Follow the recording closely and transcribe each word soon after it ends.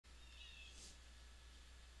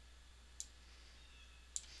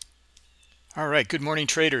All right, good morning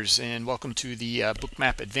traders, and welcome to the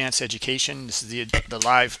Bookmap Advanced Education. This is the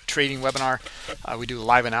live trading webinar. We do a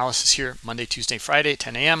live analysis here Monday, Tuesday, Friday,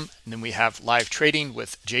 10 a.m. And then we have live trading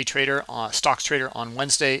with Jay Trader, Stocks Trader on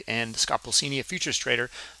Wednesday, and Scott Pulcini, a futures trader,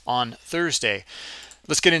 on Thursday.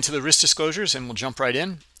 Let's get into the risk disclosures and we'll jump right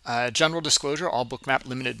in. General disclosure, all Bookmap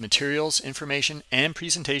limited materials, information, and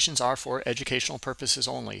presentations are for educational purposes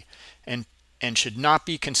only and should not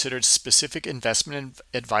be considered specific investment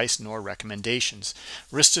advice nor recommendations.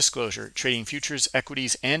 Risk disclosure, trading futures,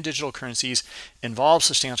 equities, and digital currencies involves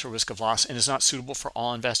substantial risk of loss and is not suitable for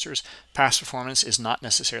all investors. Past performance is not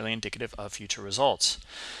necessarily indicative of future results.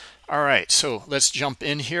 All right, so let's jump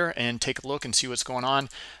in here and take a look and see what's going on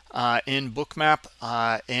in Bookmap.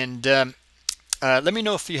 Let me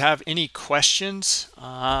know if you have any questions.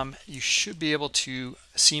 You should be able to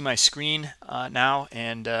see my screen now,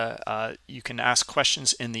 and you can ask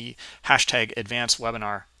questions in the hashtag advanced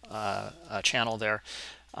webinar channel there,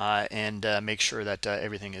 and make sure that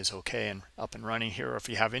everything is okay and up and running here, or if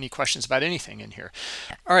you have any questions about anything in here.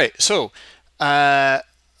 All right, so a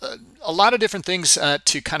lot of different things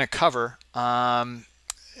to kind of cover.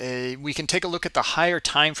 We can take a look at the higher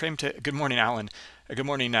time frame. Good morning, Alan. Good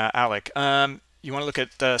morning, Alec. You want to look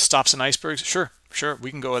at the stops and icebergs? Sure, we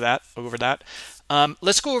can go over that.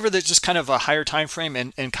 Let's go over just kind of a higher time frame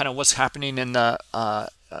and kind of what's happening in the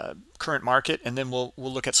current market, and then we'll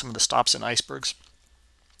look at some of the stops and icebergs.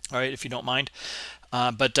 All right, if you don't mind.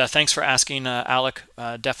 But thanks for asking, Alec.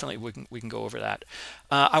 Definitely we can go over that.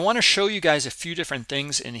 I want to show you guys a few different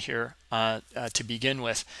things in here to begin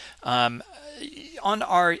with. On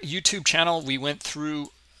our YouTube channel, we went through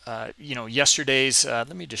yesterday's.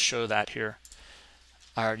 Let me just show that here.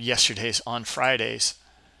 Our yesterday's on Fridays.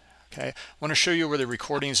 Okay, I want to show you where the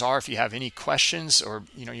recordings are. If you have any questions or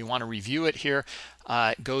you want to review it here,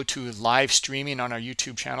 go to live streaming on our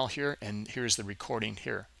YouTube channel here, and here's the recording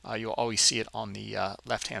here. You'll always see it on the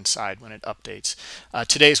left hand side when it updates.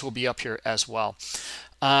 Today's will be up here as well.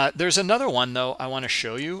 There's another one though I want to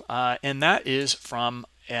show you, and that is from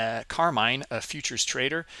Carmine, a futures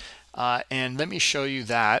trader, and let me show you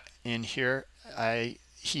that in here.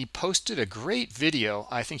 He posted a great video.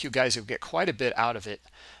 I think you guys will get quite a bit out of it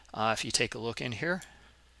if you take a look in here.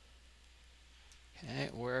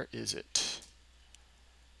 Okay, where is it?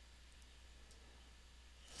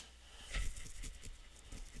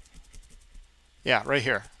 Yeah, right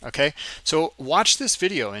here. Okay, so watch this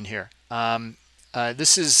video in here.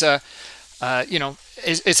 This is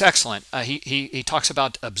it's excellent. He talks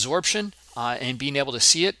about absorption and being able to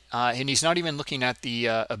see it, and he's not even looking at the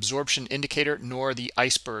absorption indicator nor the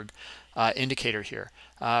iceberg indicator here.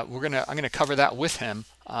 I'm gonna cover that with him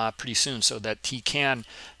pretty soon, so that he can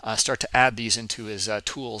start to add these into his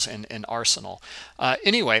tools and arsenal.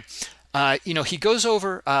 Anyway, he goes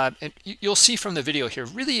over, and you'll see from the video here,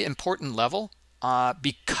 really important level.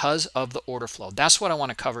 Because of the order flow. That's what I want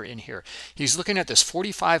to cover in here. He's looking at this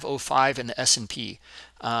 45.05 in the S&P,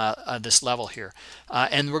 this level here.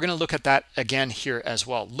 And we're going to look at that again here as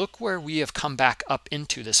well. Look where we have come back up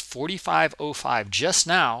into this 45.05 just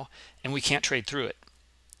now, and we can't trade through it.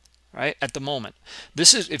 Right at the moment.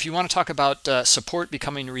 This is, if you want to talk about support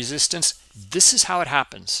becoming resistance, this is how it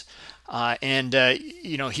happens.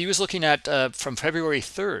 He was looking at from February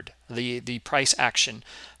 3rd, the price action.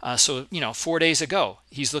 So 4 days ago,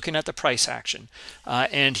 he's looking at the price action,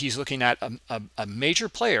 and he's looking at a major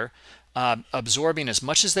player absorbing as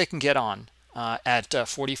much as they can get on at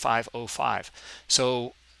 45.05.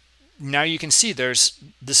 So now you can see this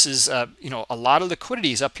is a lot of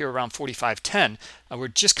liquidity is up here around 45.10. We're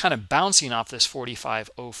just kind of bouncing off this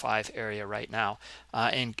 45.05 area right now,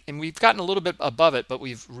 and we've gotten a little bit above it, but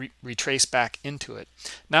we've retraced back into it.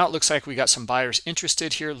 Now it looks like we got some buyers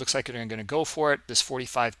interested here. Looks like they're going to go for it, this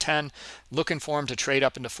 45.10, looking for them to trade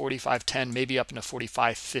up into 45.10, maybe up into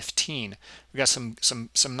 45.15. We got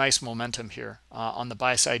some nice momentum here on the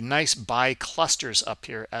buy side. Nice buy clusters up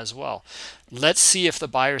here as well. Let's see if the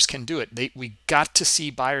buyers can do it. We got to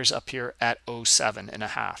see buyers up here at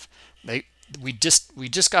 07.5. We just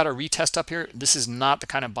got a retest up here. This is not the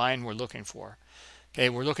kind of buying we're looking for. Okay,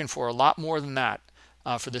 we're looking for a lot more than that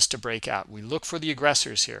for this to break out. We look for the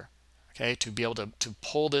aggressors here, okay, to be able to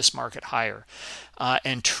pull this market higher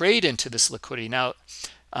and trade into this liquidity. Now,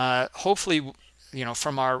 hopefully,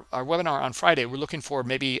 from our webinar on Friday, we're looking for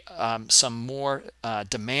maybe some more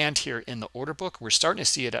demand here in the order book. We're starting to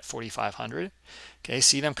see it at 4,500. Okay,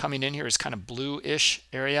 see them coming in here is kind of blue-ish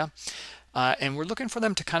area, and we're looking for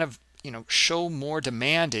them to kind of show more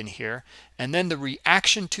demand in here, and then the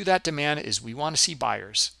reaction to that demand is we want to see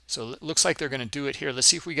buyers. So it looks like they're going to do it here. Let's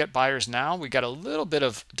see if we get buyers now. We got a little bit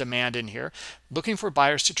of demand in here, looking for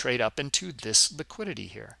buyers to trade up into this liquidity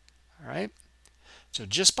here. All right. So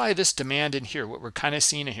just by this demand in here, what we're kind of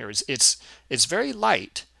seeing in here is it's very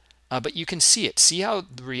light, but you can see it. See how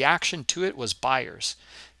the reaction to it was buyers.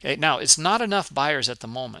 Okay. Now it's not enough buyers at the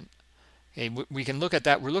moment. Okay. We can look at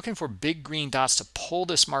that. We're looking for big green dots to pull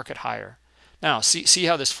this market higher. Now see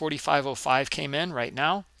how this 45.05 came in right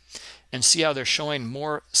now. And see how they're showing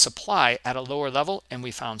more supply at a lower level, and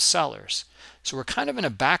we found sellers. So we're kind of in a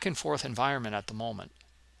back and forth environment at the moment,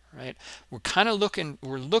 right? We're kind of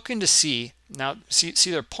looking to see now,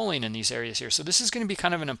 see they're pulling in these areas here. So this is going to be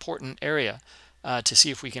kind of an important area to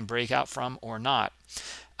see if we can break out from or not.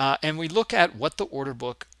 And we look at what the order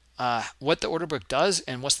book does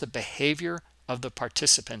and what's the behavior of the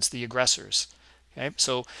participants, the aggressors. Okay,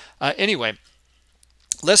 so anyway,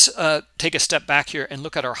 let's take a step back here and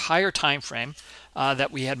look at our higher time frame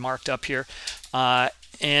that we had marked up here.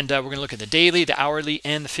 And we're going to look at the daily, the hourly,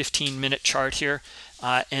 and the 15-minute chart here.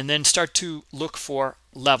 And then start to look for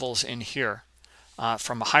levels in here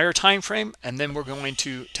from a higher time frame. And then we're going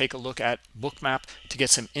to take a look at Bookmap to get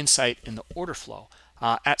some insight in the order flow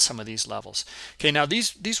at some of these levels. Okay, now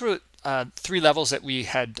these were 3 levels that we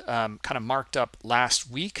had kind of marked up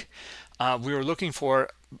last week. We were looking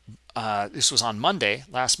for this was on Monday,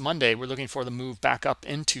 last Monday. We're looking for the move back up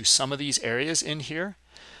into some of these areas in here,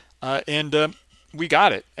 and we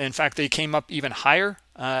got it. In fact, they came up even higher,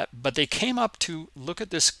 but they came up to look at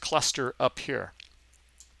this cluster up here.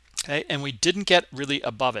 Okay, and we didn't get really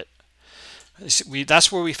above it.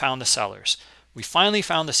 That's where we found the sellers. We finally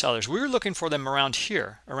found the sellers. We were looking for them around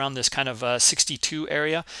here, around this kind of 62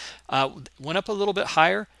 area. Went up a little bit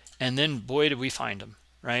higher, and then boy, did we find them,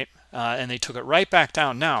 right? And they took it right back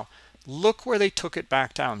down. Now, look where they took it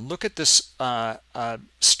back down. Look at this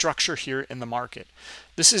structure here in the market.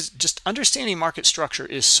 This is just understanding market structure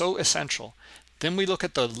is so essential. Then we look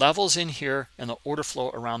at the levels in here and the order flow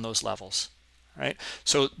around those levels, right?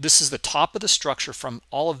 So this is the top of the structure from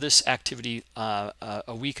all of this activity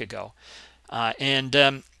a week ago or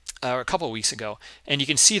a couple of weeks ago. And you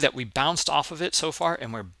can see that we bounced off of it so far,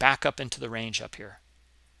 and we're back up into the range up here.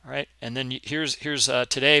 All right, and then here's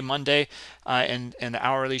today, Monday, and the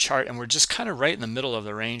hourly chart, and we're just kind of right in the middle of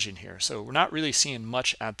the range in here. So we're not really seeing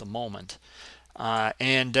much at the moment.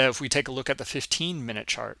 If we take a look at the 15-minute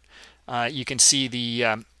chart, you can see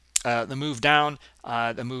the move down,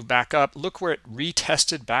 the move back up. Look where it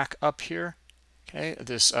retested back up here. Okay,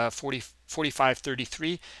 this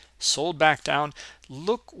 45.33 sold back down.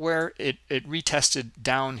 Look where it retested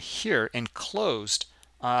down here and closed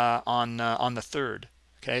on the 3rd.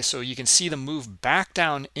 Okay, so you can see the move back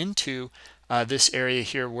down into this area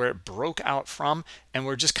here where it broke out from, and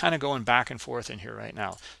we're just kind of going back and forth in here right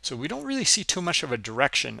now. So we don't really see too much of a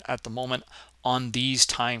direction at the moment on these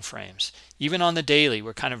time frames. Even on the daily,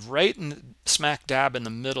 we're kind of right in smack dab in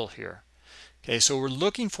the middle here. Okay, so we're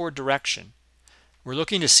looking for direction. We're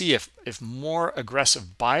looking to see if more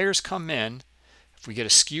aggressive buyers come in, if we get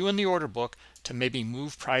a skew in the order book to maybe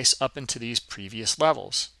move price up into these previous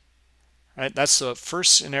levels. Right, that's the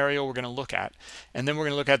first scenario we're going to look at. And then we're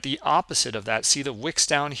going to look at the opposite of that. See the wicks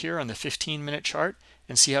down here on the 15-minute chart,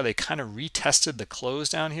 and see how they kind of retested the close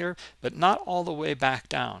down here, but not all the way back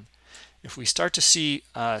down. If we start to see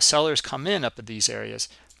sellers come in up at these areas,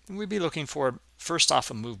 we'd be looking for, first off,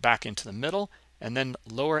 a move back into the middle, and then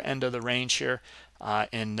lower end of the range here,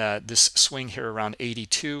 and this swing here around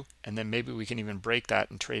 82, and then maybe we can even break that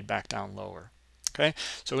and trade back down lower. Okay,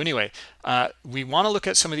 so anyway, we want to look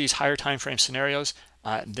at some of these higher time frame scenarios.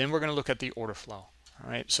 Then we're going to look at the order flow. All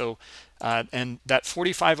right, so and that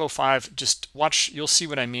 45.05, just watch. You'll see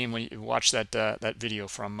what I mean when you watch that that video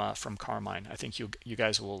from Carmine. I think you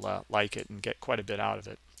guys will like it and get quite a bit out of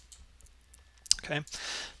it. Okay,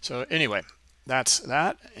 so anyway, that's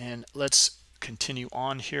that, and let's continue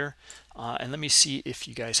on here. And let me see if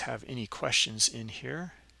you guys have any questions in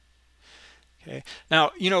here. Okay,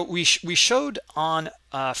 now we showed on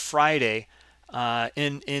Friday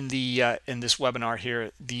in this webinar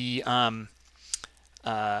here the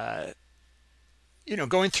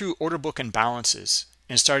going through order book and balances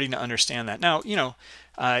and starting to understand that. Now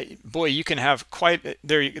boy, you can have quite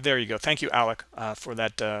there you go. Thank you, Alec, for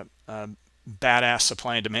that badass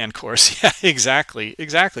supply and demand course. Yeah, exactly.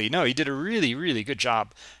 No, you did a really good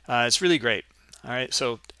job. It's really great. All right,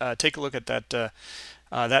 so take a look at that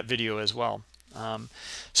that video as well. All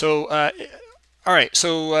right,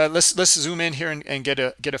 so let's zoom in here and get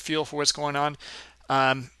a feel for what's going on.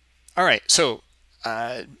 All right, so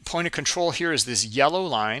point of control here is this yellow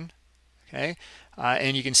line. Okay,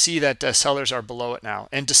 and you can see that sellers are below it now,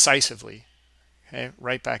 and decisively. Okay,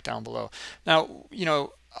 right back down below. Now, you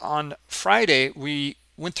know, on Friday we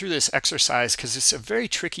went through this exercise because it's a very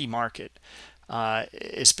tricky market.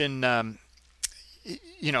 It's been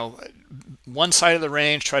you know, one side of the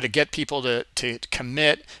range, try to get people to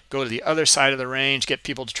commit, go to the other side of the range, get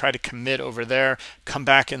people to try to commit over there, come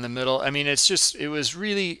back in the middle. I mean, it's just, it was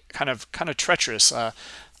really kind of treacherous,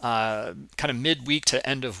 kind of midweek to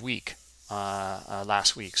end of week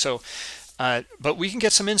last week. So, but we can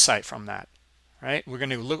get some insight from that, right? We're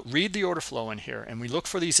going to read the order flow in here, and we look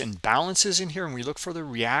for these imbalances in here, and we look for the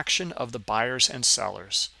reaction of the buyers and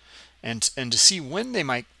sellers. And to see when they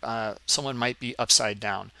might someone might be upside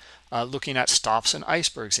down, looking at stops and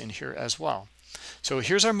icebergs in here as well. So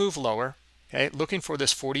here's our move lower, okay, looking for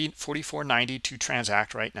this 44.90 to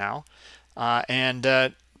transact right now,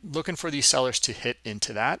 and looking for these sellers to hit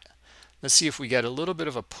into that. Let's see if we get a little bit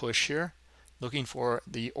of a push here, looking for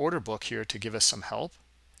the order book here to give us some help.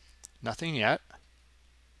 Nothing yet.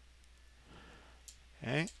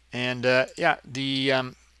 Okay, and yeah,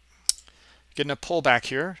 the getting a pullback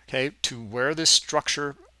here, okay, to where this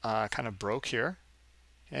structure kind of broke here.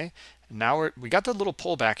 Okay, and now we got the little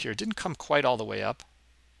pullback here. It didn't come quite all the way up.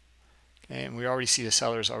 Okay, and we already see the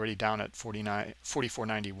sellers already down at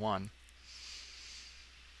 44.91.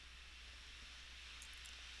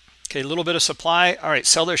 Okay, a little bit of supply. All right,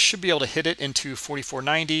 sellers should be able to hit it into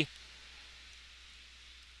 44.90.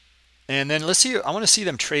 And then let's see, I want to see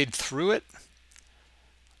them trade through it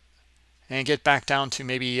and get back down to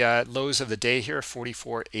maybe lows of the day here,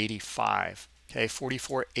 44.85. Okay,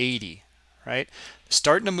 44.80, right?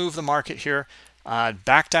 Starting to move the market here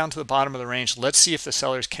back down to the bottom of the range. Let's see if the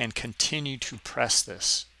sellers can continue to press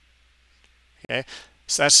this. Okay,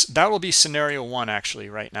 so that will be scenario one actually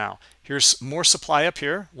right now. Here's more supply up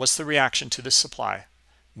here. What's the reaction to this supply?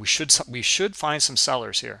 We should find some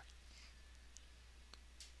sellers here.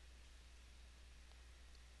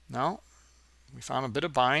 No, we found a bit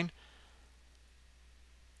of buying.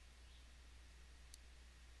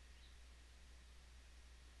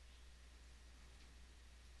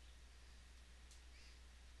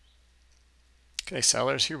 Okay,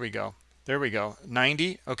 sellers, here we go. There we go,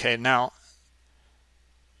 90. Okay, now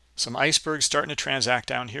some icebergs starting to transact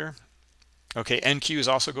down here. Okay, NQ is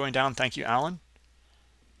also going down. Thank you, Alan.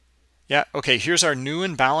 Yeah, okay, here's our new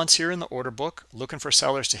imbalance here in the order book. Looking for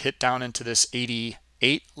sellers to hit down into this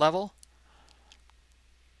 88 level.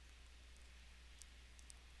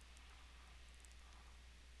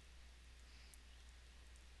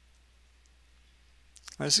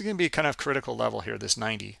 This is going to be kind of critical level here, this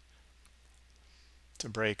 90 to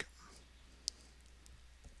break.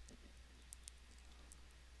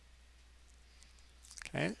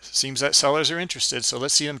 Okay, seems that sellers are interested, so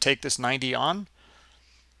let's see them take this 90 on.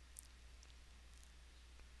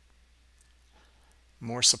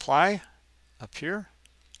 More supply up here.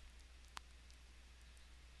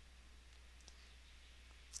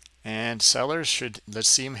 And sellers should, let's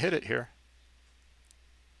see them hit it here.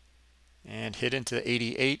 And hit into the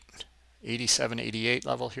 88, 87, 88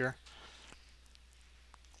 level here.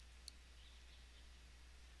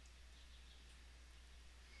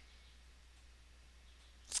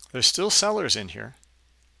 There's still sellers in here.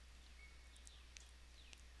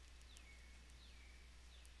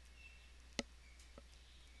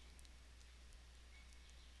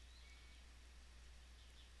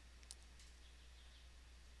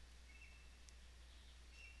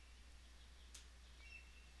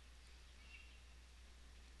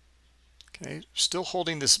 Okay, still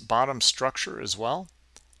holding this bottom structure as well,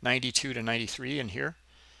 92 to 93 in here.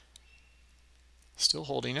 Still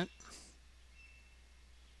holding it.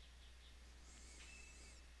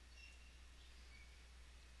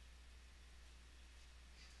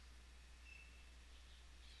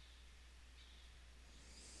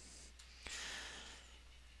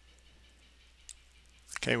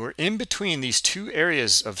 Okay, we're in between these two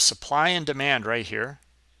areas of supply and demand right here,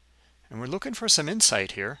 and we're looking for some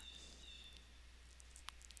insight here.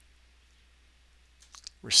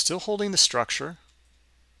 We're still holding the structure.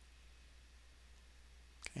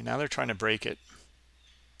 Okay, now they're trying to break it.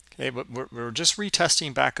 Okay, but we're just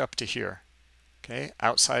retesting back up to here. Okay,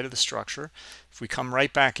 outside of the structure. If we come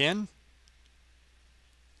right back in,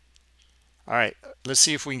 all right, let's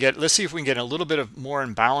see if we can get a little bit of more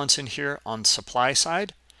imbalance in here on supply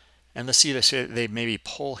side, and let's see this, they maybe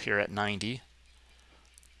pull here at 90.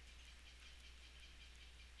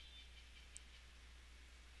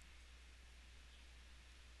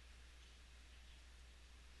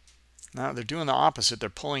 Now they're doing the opposite. They're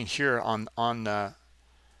pulling here on the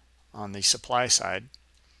supply side.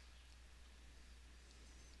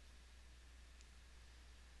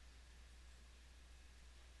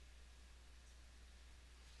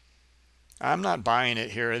 I'm not buying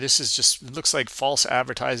it here. This is just, it looks like false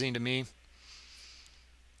advertising to me.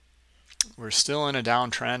 We're still in a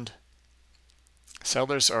downtrend.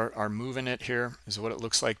 Sellers are moving it here, is what it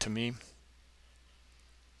looks like to me.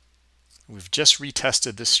 We've just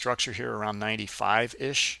retested this structure here around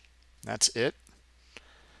 95-ish. That's it.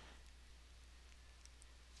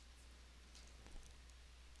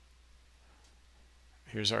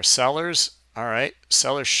 Here's our sellers. All right,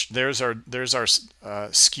 sellers. There's our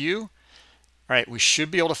skew. All right, we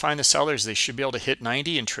should be able to find the sellers. They should be able to hit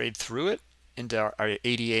 90 and trade through it into our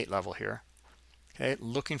 88 level here. Okay,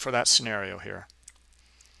 looking for that scenario here.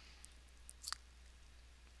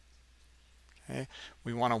 Okay,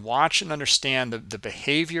 we want to watch and understand the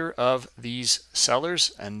behavior of these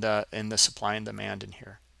sellers and the supply and demand in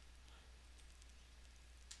here.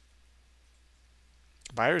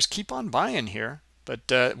 Buyers keep on buying here, but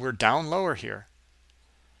we're down lower here.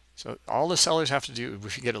 So all the sellers have to do,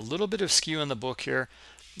 if you get a little bit of skew in the book here,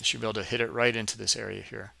 you should be able to hit it right into this area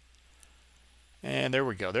here. And there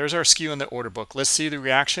we go. There's our skew in the order book. Let's see the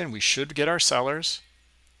reaction. We should get our sellers.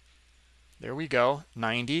 There we go,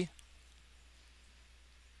 90.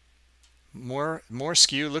 More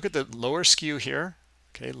skew. Look at the lower skew here.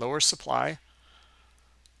 Okay, lower supply,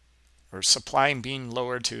 or supply being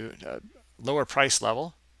lowered to lower price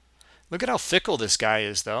level. Look at how fickle this guy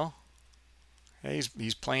is, though. Okay,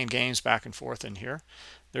 he's playing games back and forth in here.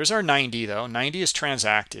 There's our 90, though. 90 is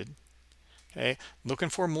transacted. Okay, looking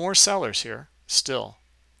for more sellers here still.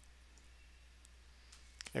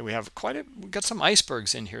 Okay, we got some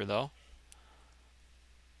icebergs in here, though.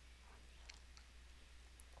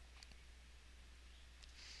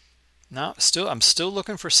 No, I'm still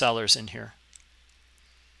looking for sellers in here.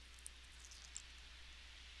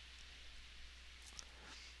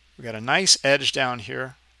 We got a nice edge down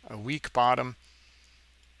here, a weak bottom.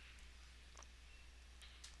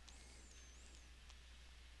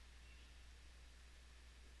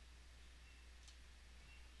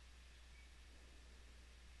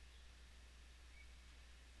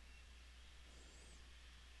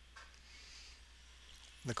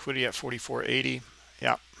 Liquidity at 44.80.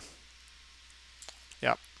 Yep.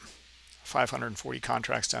 540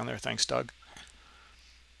 contracts down there. Thanks, Doug.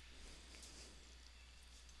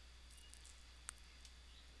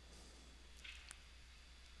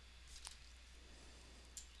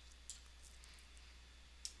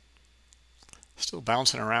 Still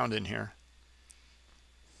bouncing around in here.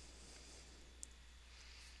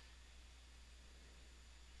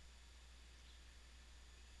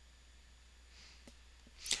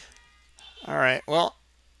 All right, well,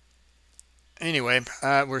 anyway,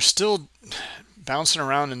 we're still bouncing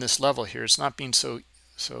around in this level here. It's not being so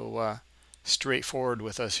straightforward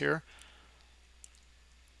with us here.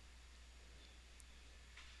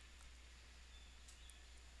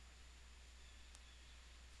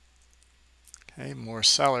 Okay, more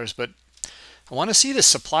sellers, but I want to see the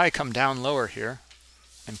supply come down lower here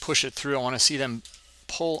and push it through. I want to see them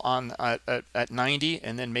pull on at 90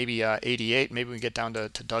 and then maybe 88. Maybe we get down to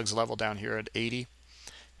Doug's level down here at 80.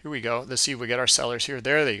 Here we go. Let's see if we get our sellers here.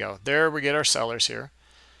 There they go. There we get our sellers here.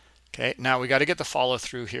 Okay, now we got to get the follow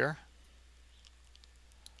through here.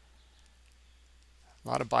 A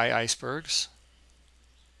lot of buy icebergs.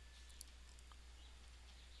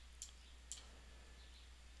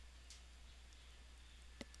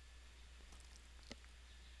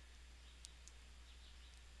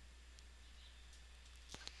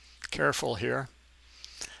 Careful here.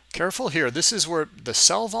 Careful here. This is where the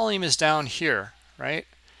sell volume is down here, right?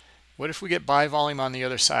 What if we get buy volume on the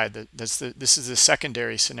other side? This is the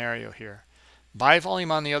secondary scenario here. Buy volume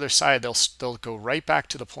on the other side, they'll go right back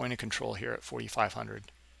to the point of control here at 4,500.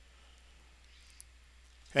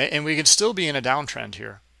 Okay, and we can still be in a downtrend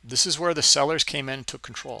here. This is where the sellers came in and took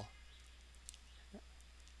control.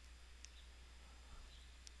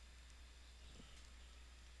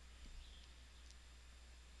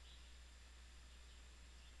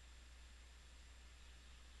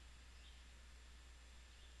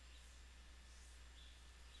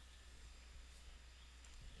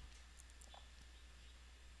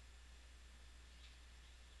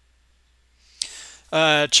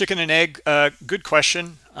 Chicken and egg, good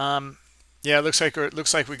question. Yeah, it looks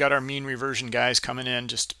like we got our mean reversion guys coming in.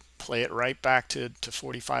 Just play it right back to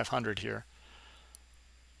 4,500 here.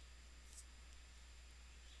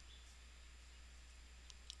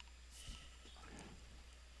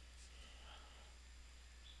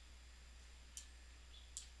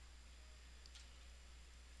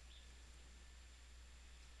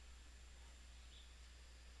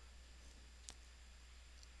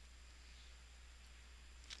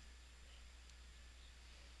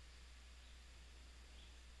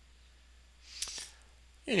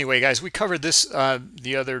 Anyway, guys, we covered this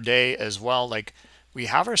the other day as well. Like, we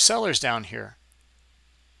have our sellers down here.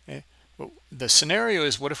 Okay, well, the scenario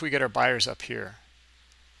is, what if we get our buyers up here?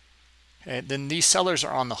 Okay, then these sellers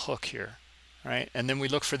are on the hook here, right? And then we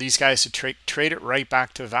look for these guys to trade it right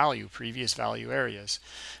back to value, previous value areas.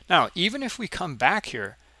 Now, even if we come back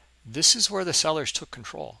here, this is where the sellers took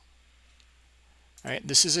control. Right?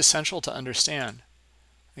 This is essential to understand.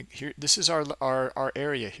 Like here, this is our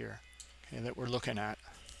area here, okay, that we're looking at.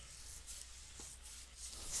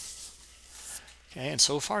 Okay, and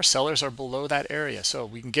so far sellers are below that area, so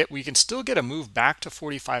we can still get a move back to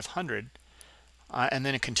 4,500, and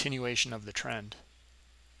then a continuation of the trend.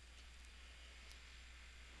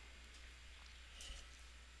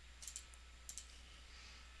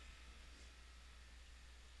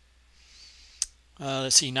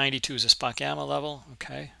 Let's see, 92 is a spot gamma level.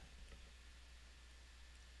 Okay.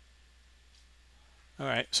 All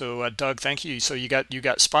right. So Doug, thank you. So you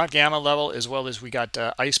got spot gamma level, as well as we got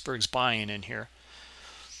icebergs buying in here.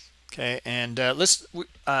 Okay. And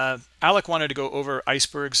Alec wanted to go over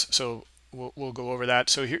icebergs, so we'll go over that.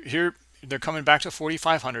 So here they're coming back to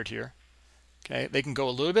 4,500 here. Okay. They can go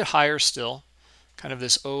a little bit higher still, kind of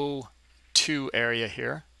this O2 area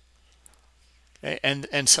here. Okay,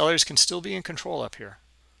 and sellers can still be in control up here.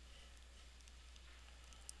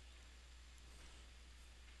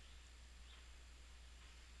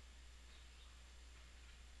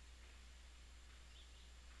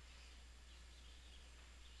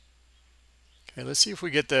 Okay, let's see if we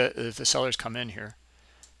get if the sellers come in here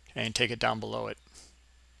and take it down below it.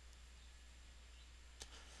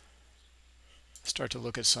 Start to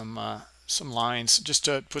look at some lines just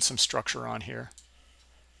to put some structure on here.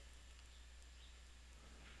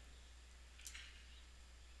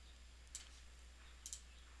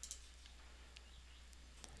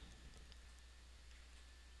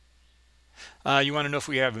 You want to know if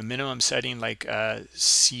we have a minimum setting, like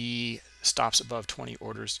C stops above 20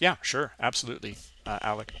 orders? Yeah, sure, absolutely,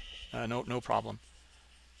 Alec. No problem.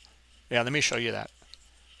 Yeah, let me show you that.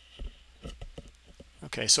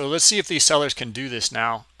 Okay, so let's see if these sellers can do this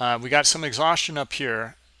now. We got some exhaustion up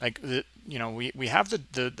here. Like, we have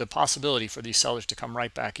the possibility for these sellers to come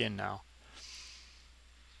right back in now.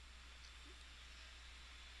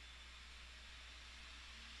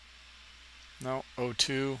 No,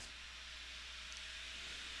 O2.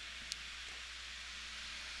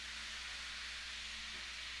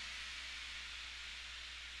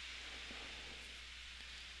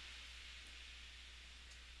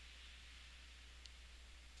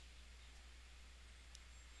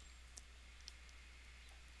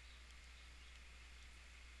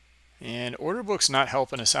 And order book's not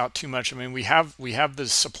helping us out too much. I mean, we have the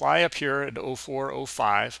supply up here at 04,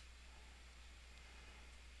 05.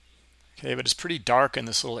 Okay, but it's pretty dark in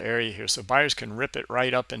this little area here, so buyers can rip it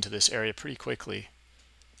right up into this area pretty quickly.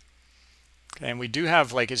 Okay, and we do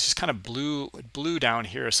have, like, it's just kind of blue down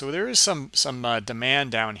here, so there is some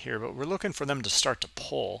demand down here, but we're looking for them to start to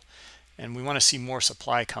pull, and we want to see more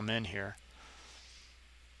supply come in here.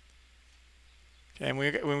 Okay, and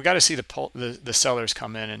we got to see the sellers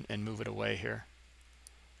come in and move it away here.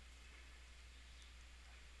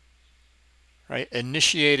 Right,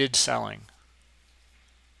 initiated selling.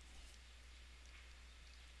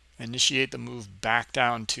 Initiate the move back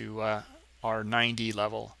down to our 90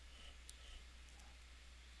 level.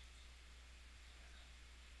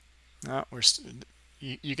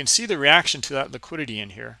 You can see the reaction to that liquidity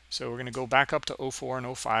in here. So we're going to go back up to 04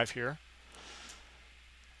 and 05 here.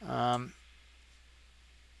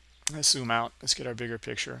 Let's zoom out. Let's get our bigger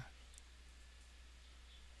picture.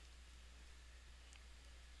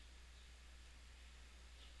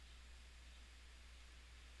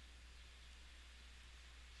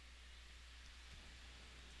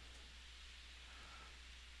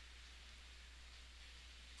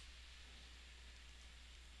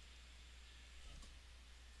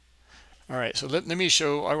 All right, so let me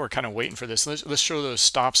show. We're kind of waiting for this. Let's show those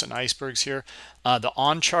stops and icebergs here. The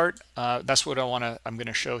on chart, that's what I'm going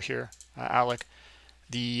to show here, Alec.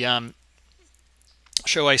 The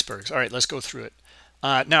show icebergs. All right, let's go through it.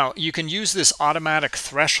 Now you can use this automatic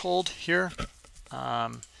threshold here,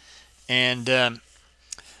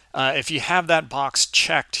 if you have that box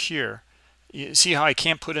checked here, you see how I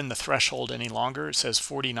can't put in the threshold any longer. It says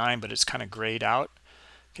 49, but it's kind of grayed out.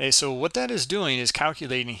 Okay, so what that is doing is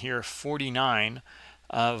calculating here 49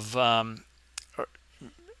 of,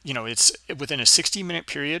 it's within a 60-minute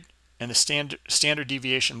period, and the standard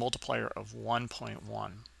deviation multiplier of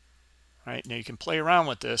 1.1. Right, now you can play around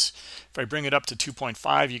with this. If I bring it up to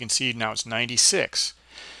 2.5, you can see now it's 96.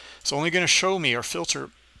 It's only going to show me or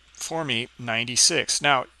filter for me 96.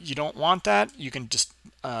 Now you don't want that. You can just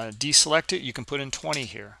deselect it. You can put in 20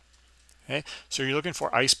 here. Okay, so you're looking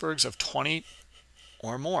for icebergs of 20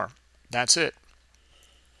 or more. That's it.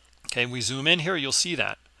 Okay, we zoom in here, you'll see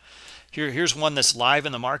that. Here's one that's live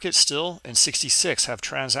in the market still, and 66 have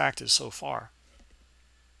transacted so far.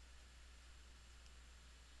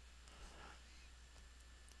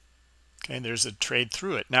 Okay, there's a trade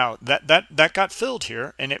through it. Now that got filled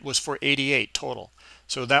here, and it was for 88 total.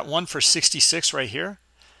 So that one for 66 right here,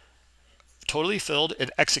 totally filled.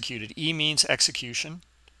 It executed. E means execution.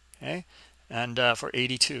 Okay, and for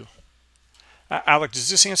 82. Alec, does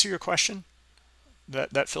this answer your question?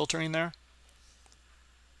 That filtering there?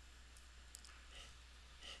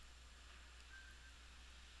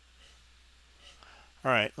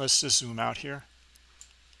 All right, let's just zoom out here.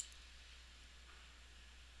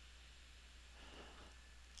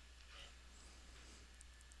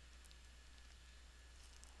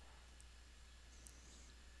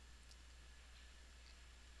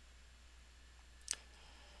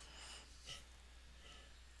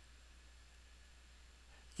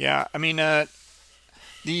 Yeah, I mean,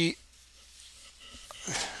 the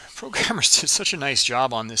programmers did such a nice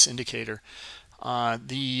job on this indicator.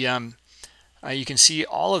 You can see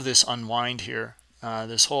all of this unwind here,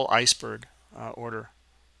 this whole iceberg order.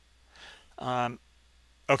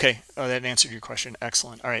 Okay, that answered your question.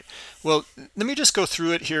 Excellent. All right, well, let me just go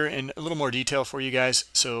through it here in a little more detail for you guys.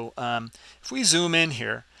 So if we zoom in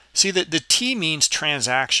here, see that the T means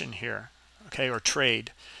transaction here, okay, or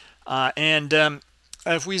trade.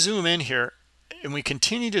 If we zoom in here and we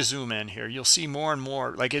continue to zoom in here, you'll see more and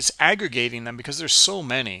more, like it's aggregating them because there's so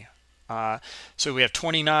many. So we have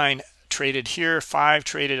 29 traded here, 5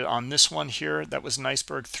 traded on this one here, that was an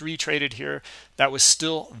iceberg, 3 traded here, that was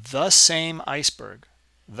still the same iceberg.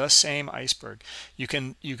 The same iceberg. You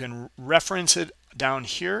can reference it down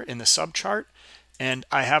here in the subchart, and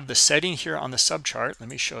I have the setting here on the subchart. Let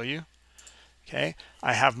me show you. Okay,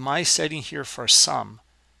 I have my setting here for sum.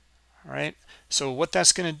 All right, so what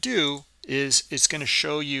that's going to do is it's going to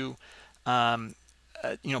show you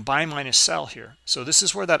buy minus sell here. So this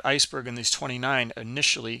is where that iceberg in these 29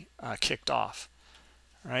 initially kicked off.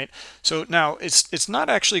 All right, so now it's not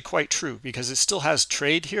actually quite true because it still has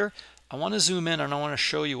trade here. I want to zoom in and I want to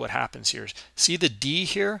show you what happens here. See the D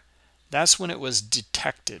here? That's when it was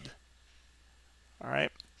detected. All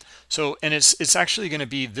right, so and it's actually going to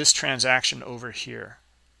be this transaction over here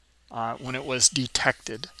when it was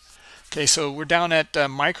detected. Okay, so we're down at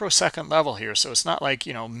microsecond level here, so it's not like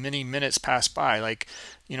many minutes pass by, like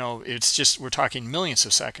it's just we're talking millions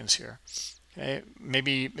of seconds here. Okay,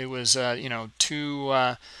 maybe it was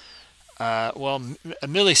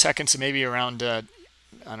milliseconds, maybe around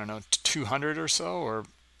I don't know, 200 or so, or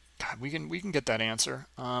God, we can get that answer.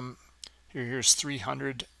 Here's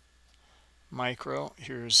 300 micro.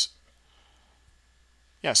 Here's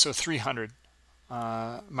so 300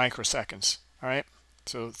 microseconds. All right.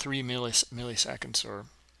 So 3 milliseconds, or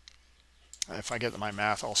if I get my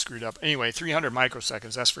math all screwed up. Anyway, 300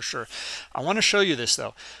 microseconds, that's for sure. I want to show you this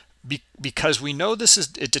though, because we know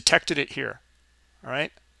it detected it here. All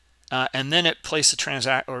right, and then it placed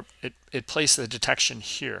the it placed the detection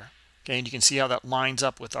here. Okay, and you can see how that lines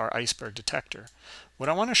up with our iceberg detector. What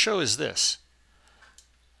I want to show is this.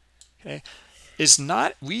 Okay,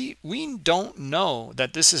 we don't know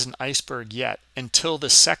that this is an iceberg yet until the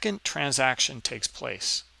second transaction takes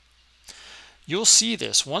place. You'll see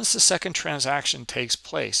this once the second transaction takes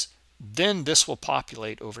place, then this will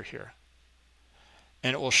populate over here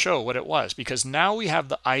and it will show what it was, because now we have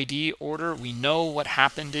the ID order. We know what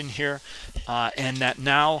happened in here, and that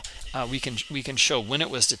now we can show when it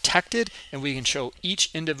was detected, and we can show each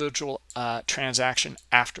individual transaction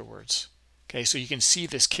afterwards. Okay, so you can see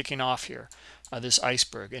this kicking off here, this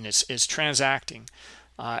iceberg, and it's transacting,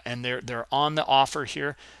 and they're on the offer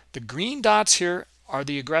here. The green dots here are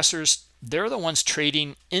the aggressors. They're the ones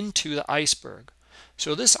trading into the iceberg.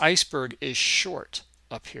 So this iceberg is short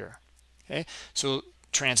up here. Okay, so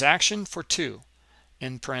transaction for 2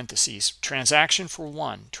 in parentheses, transaction for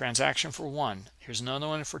 1, transaction for 1. Here's another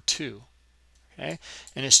one for 2. Okay,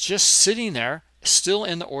 and it's just sitting there, still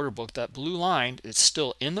in the order book. That blue line, it's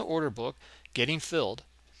still in the order book, getting filled.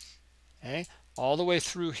 Okay, all the way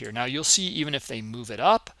through here. Now you'll see even if they move it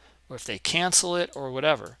up or if they cancel it or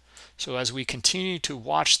whatever. So as we continue to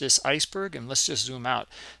watch this iceberg, and let's just zoom out.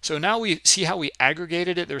 So now we see how we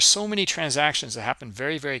aggregated it. There's so many transactions that happen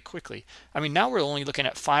very, very quickly. I mean, now we're only looking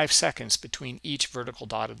at 5 seconds between each vertical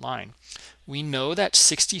dotted line. We know that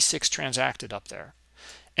 66 transacted up there,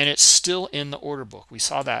 and it's still in the order book. We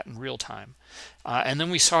saw that in real time. And then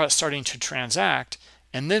we saw it starting to transact,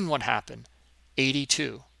 and then what happened?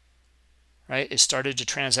 82. right? It started to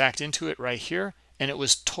transact into it right here, and it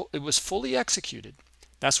was fully executed.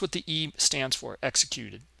 That's what the E stands for,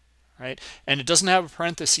 executed, right? And it doesn't have a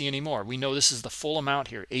parenthesis anymore. We know this is the full amount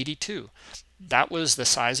here, 82. That was the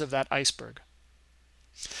size of that iceberg.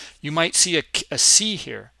 You might see a C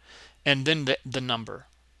here, and then the number.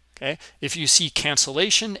 Okay, if you see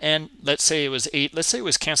cancellation, and let's say it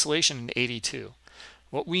was cancellation in 82.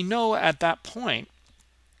 What we know at that point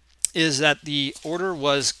is that the order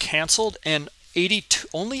was canceled, and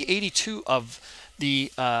only 82 of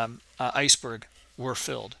the iceberg were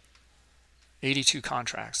filled. 82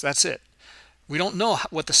 contracts. That's it. We don't know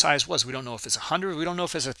what the size was. We don't know if it's 100. We don't know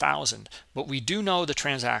if it's 1,000. But we do know the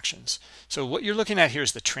transactions. So what you're looking at here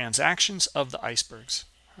is the transactions of the icebergs.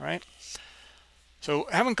 All right. So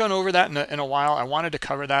I haven't gone over that in a while. I wanted to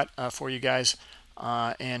cover that for you guys.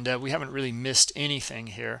 And we haven't really missed anything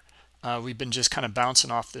here. We've been just kind of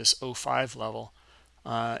bouncing off this 05 level.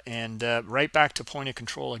 And right back to point of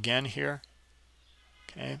control again here.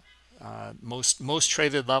 Okay. Most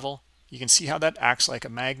traded level. You can see how that acts like a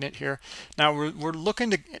magnet here. Now we're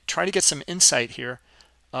looking to try to get some insight here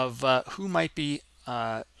of who might be.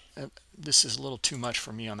 This is a little too much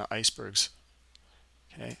for me on the icebergs.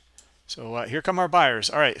 Okay. So here come our buyers.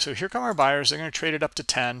 All right, so here come our buyers. They're going to trade it up to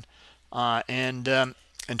 10 and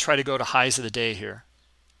try to go to highs of the day here.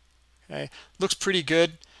 Okay, looks pretty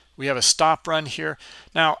good. We have a stop run here.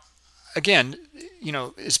 Now, again, you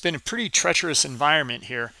know, it's been a pretty treacherous environment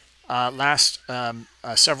here last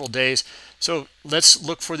several days. So let's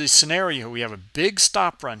look for the scenario. We have a big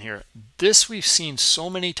stop run here. This we've seen so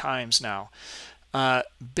many times now.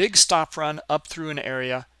 Big stop run up through an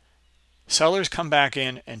area. Sellers come back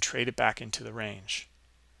in and trade it back into the range.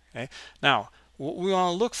 Okay. Now, what we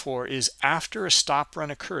want to look for is after a stop run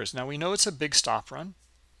occurs. Now, we know it's a big stop run.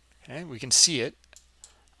 Okay, we can see it.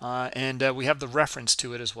 And we have the reference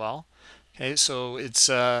to it as well. Okay, so it's,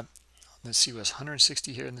 let's see, it was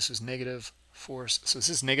 160 here, and this was negative 4. So this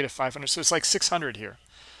is negative 500. So it's like 600 here.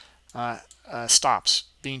 Stops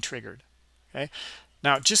being triggered. Okay.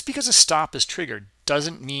 Now, just because a stop is triggered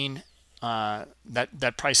doesn't mean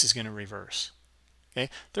that price is going to reverse. Okay,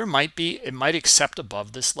 it might accept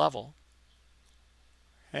above this level.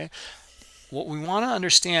 Okay, what we want to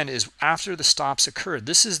understand is after the stops occurred,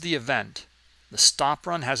 this is the event. The stop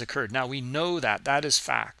run has occurred. Now we know that is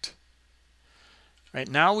fact. Right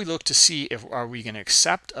now we look to see if are we going to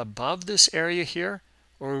accept above this area here,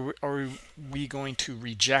 or are we going to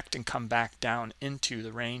reject and come back down into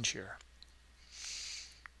the range here.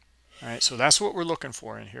 All right, so that's what we're looking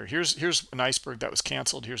for in here. Here's an iceberg that was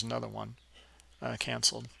canceled. Here's another one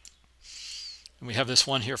canceled. And we have this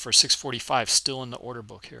one here for 645 still in the order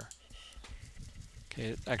book here.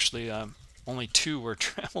 Okay, actually only two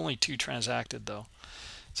transacted though.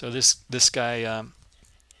 So this guy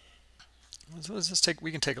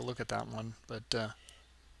we can take a look at that one, but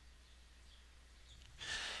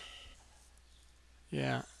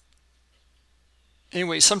yeah.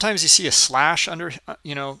 Anyway, sometimes you see a slash under,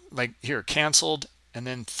 you know, like here, canceled, and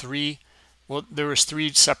then 3. Well, there was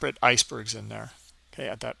 3 separate icebergs in there. Okay,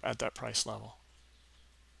 at that price level.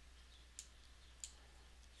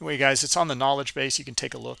 Anyway, guys, it's on the knowledge base. You can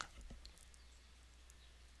take a look.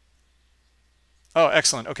 Oh,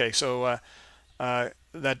 excellent. Okay, so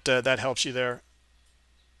that helps you there,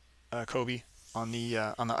 Kobe, on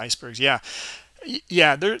the icebergs. Yeah.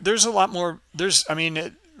 There's a lot more. I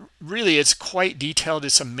mean. Really, it's quite detailed.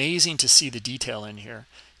 It's amazing to see the detail in here.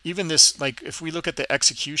 Even this, like if we look at the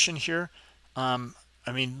execution here, I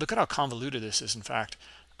mean, look at how convoluted this is. In fact,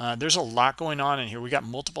 there's a lot going on in here. We got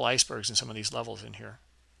multiple icebergs in some of these levels in here.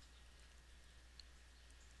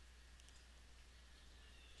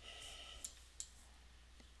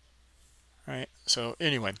 All right, so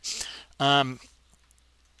anyway,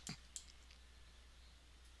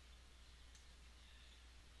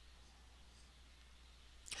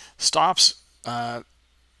 stops,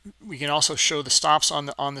 we can also show the stops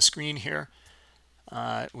on the screen here.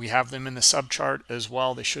 We have them in the subchart as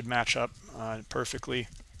well. They should match up perfectly.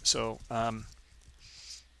 So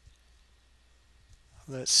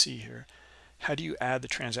let's see here. How do you add the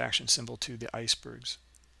transaction symbol to the icebergs?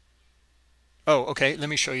 Oh, okay, let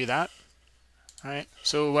me show you that. All right,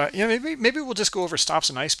 so yeah, maybe we'll just go over stops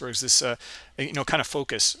and icebergs, this you know, kind of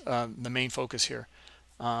focus, the main focus here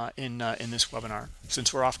in this webinar,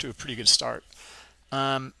 since we're off to a pretty good start.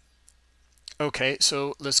 Okay,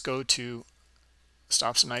 so let's go to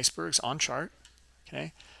stops and icebergs on chart.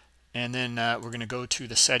 Okay, and then we're going to go to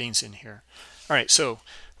the settings in here. All right, so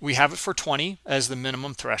we have it for 20 as the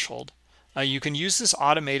minimum threshold. You can use this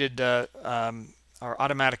automated or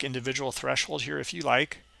automatic individual threshold here if you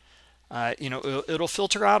like. it'll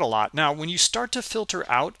filter out a lot. Now, when you start to filter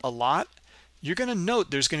out a lot, you're going to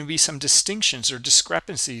note there's going to be some distinctions or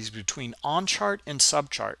discrepancies between on chart and sub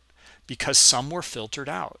chart because some were filtered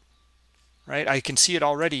out, right? I can see it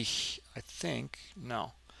already, I think.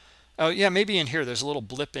 No. Oh, yeah, maybe in here. There's a little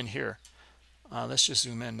blip in here. Let's just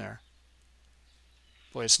zoom in there.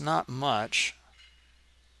 Boy, it's not much,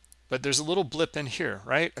 but there's a little blip in here,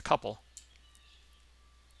 right? A couple.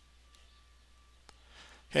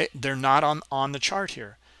 Okay, they're not on the chart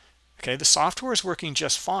here. Okay, the software is working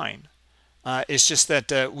just fine. It's just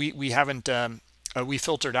that we haven't we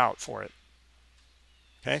filtered out for it.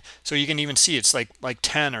 Okay, so you can even see it's like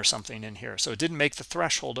 10 or something in here. So it didn't make the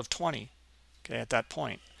threshold of 20. Okay, at that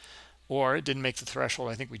point, or it didn't make the threshold.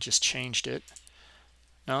 I think we just changed it.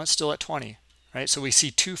 No, it's still at 20. Right, so we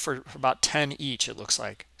see two for about 10 each. It looks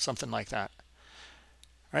like something like that.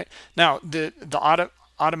 Right now, the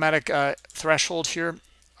automatic threshold here.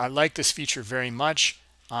 I like this feature very much.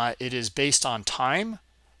 It is based on time.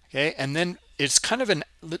 Okay, and then it's kind of an,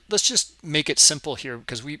 let's just make it simple here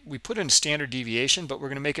because we put in standard deviation, but we're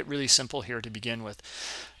going to make it really simple here to begin with.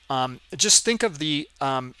 Just think of the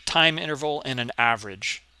time interval and an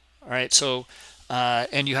average. All right, so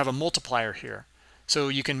and you have a multiplier here. So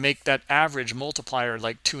you can make that average multiplier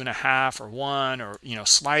like 2.5 or 1, or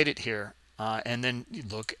slide it here, and then you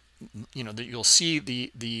look, that you'll see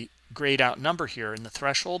the grayed out number here in the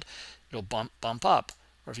threshold. It'll bump up,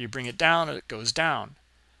 or if you bring it down, it goes down.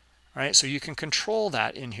 Right, so you can control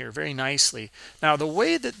that in here very nicely. Now, the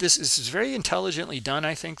way that this is very intelligently done,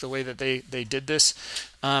 I think the way that they did this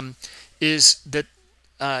is that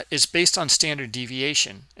it's based on standard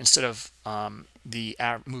deviation instead of the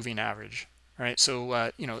moving average. Right,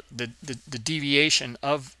 so the deviation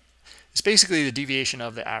of, it's basically the deviation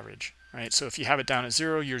of the average. Right, so if you have it down at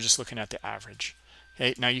 0, you're just looking at the average.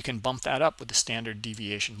 Okay, now you can bump that up with the standard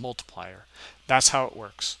deviation multiplier. That's how it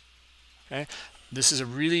works. Okay, this is a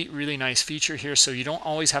really nice feature here, so you don't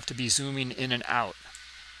always have to be zooming in and out.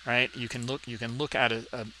 Right, you can look at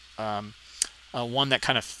a one that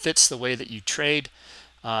kind of fits the way that you trade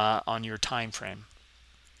on your time frame.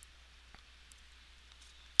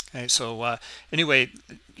 Okay, so anyway,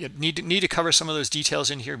 you need to cover some of those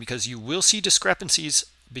details in here because you will see discrepancies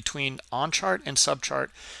between on chart and sub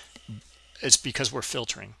chart. It's because we're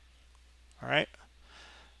filtering. All right,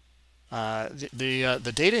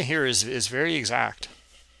 the data here is very exact.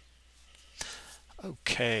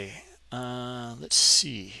 Okay, let's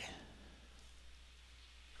see.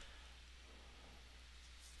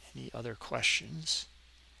 Any other questions?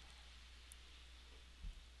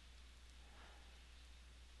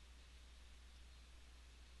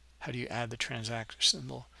 How do you add the transaction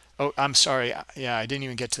symbol? Oh, I'm sorry. Yeah, I didn't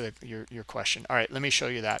even get to your question. All right, let me show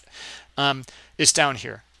you that. It's down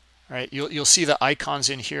here. All right, you'll see the icons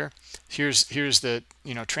in here. Here's the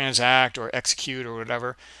transact or execute or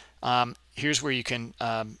whatever. Here's where you can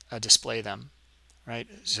display them. Right,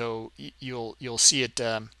 so you'll see it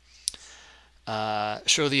show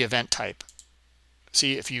the event type.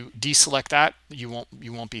 See, if you deselect that, you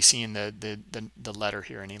won't be seeing the letter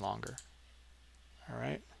here any longer. All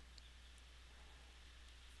right.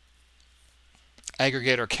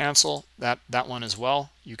 Aggregate or cancel that one as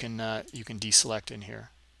well. You can deselect in here.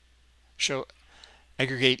 Show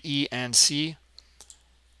aggregate E and C.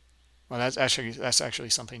 Well, that's actually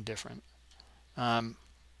something different.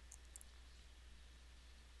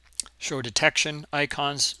 Show detection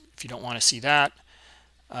icons if you don't want to see that.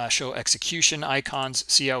 Show execution icons.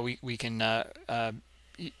 See how we can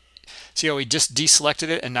see how we just deselected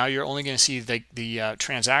it, and now you're only going to see the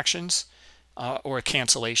transactions or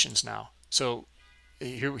cancellations now. So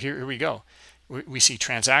here we go. We see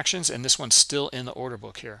transactions, and this one's still in the order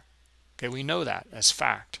book here. Okay, we know that as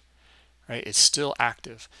fact, right? It's still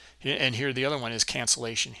active. And here the other one is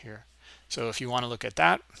cancellation here. So if you want to look at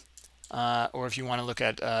that, or if you want to look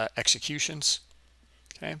at executions,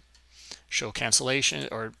 okay, show cancellation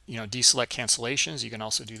or deselect cancellations, you can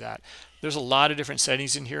also do that. There's a lot of different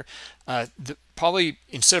settings in here. Probably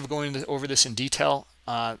instead of going over this in detail,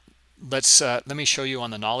 let me show you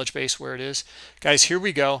on the knowledge base where it is. Guys, here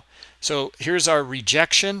we go. So here's our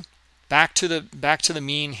rejection back to the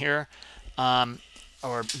mean here,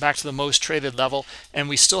 or back to the most traded level, and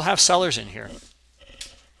we still have sellers in here.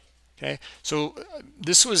 Okay, so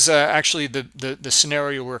this was actually the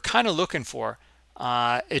scenario we're kind of looking for.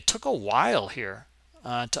 It took a while here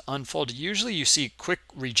to unfold. Usually you see quick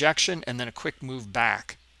rejection and then a quick move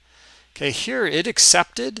back. Okay, here it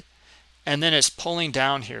accepted, and then it's pulling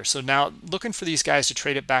down here. So now looking for these guys to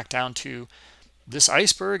trade it back down to this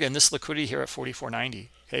iceberg and this liquidity here at 44.90.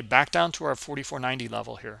 Okay, back down to our 44.90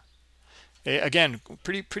 level here. Okay, again,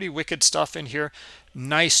 pretty wicked stuff in here.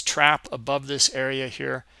 Nice trap above this area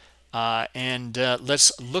here.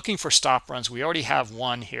 Let's looking for stop runs. We already have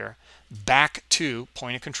one here. Back to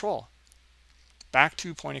point of control. Back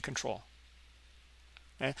to point of control.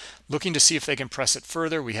 Okay. Looking to see if they can press it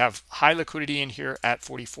further. We have high liquidity in here at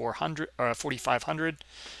 4,400 or 4,500.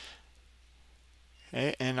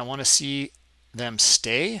 Okay, and I want to see them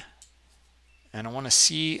stay, and I want to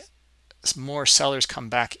see more sellers come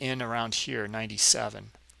back in around here,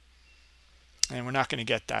 97, and we're not going to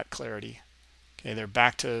get that clarity. Okay, they're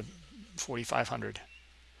back to 4,500.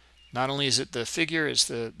 Not only is it the figure, it's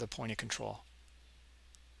the point of control.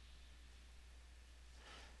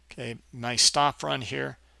 Okay, nice stop run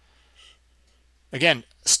here. Again,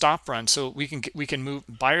 stop run, so we can move.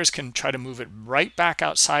 Buyers can try to move it right back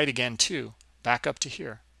outside again too, back up to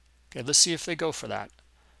here. Okay, let's see if they go for that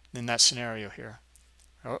in that scenario here,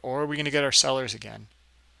 or are we going to get our sellers again?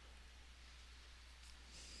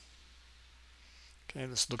 Okay,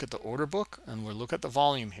 let's look at the order book and we'll look at the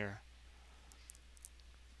volume here.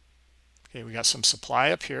 Okay, we got some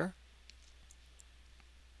supply up here.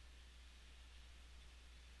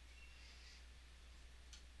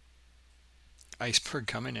 Iceberg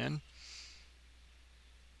coming in.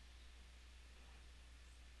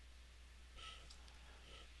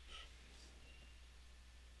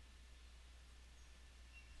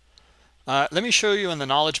 Let me show you in the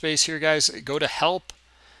knowledge base here, guys. Go to help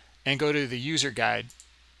and go to the user guide.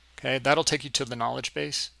 Okay, that'll take you to the knowledge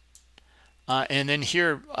base. And then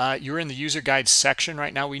here, you're in the user guide section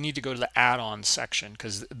right now. We need to go to the add-on section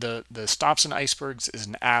because the Stops and Icebergs is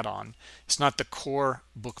an add-on. It's not the core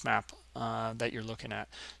Bookmap that you're looking at.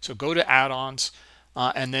 So go to add-ons,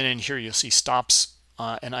 and then in here you'll see Stops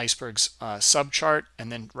and Icebergs subchart, and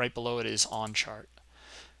then right below it is on chart.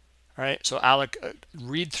 All right, so Alec,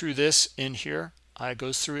 read through this in here. It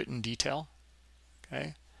goes through it in detail.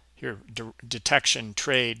 Okay, here, detection,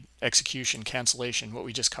 trade, execution, cancellation, what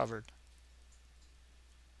we just covered.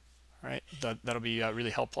 All right, that'll be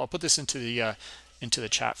really helpful. I'll put this into the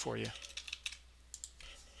chat for you.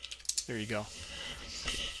 There you go.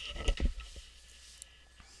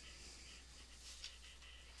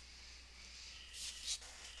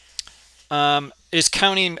 Is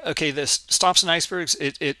counting, okay, this Stops and Icebergs,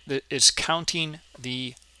 it's counting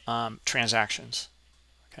the transactions.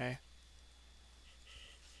 Okay,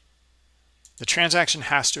 the transaction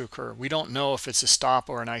has to occur. We don't know if it's a stop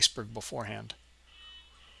or an iceberg beforehand.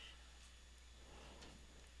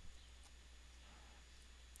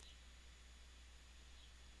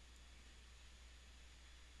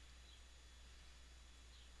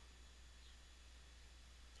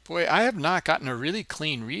 Boy, I have not gotten a really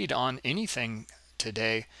clean read on anything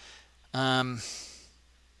today. I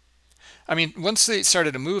mean, once they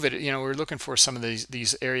started to move it, you know, we're looking for some of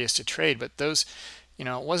these areas to trade, but those, you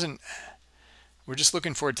know, it wasn't. We're just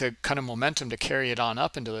looking for it to kind of momentum to carry it on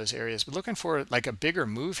up into those areas. But looking for like a bigger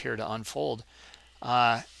move here to unfold,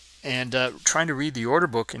 and trying to read the order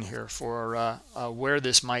book in here for where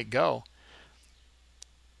this might go.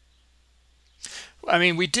 I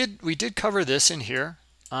mean, we did cover this in here.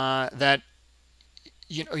 That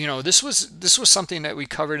you know this was something that we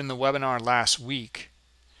covered in the webinar last week.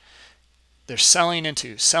 They're selling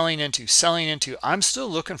into. I'm still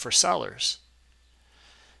looking for sellers.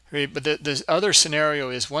 Right? But the other scenario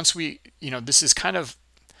is once we, you know, this is kind of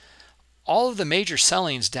all of the major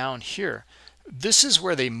sellings down here. This is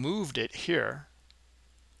where they moved it here.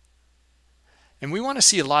 And we want to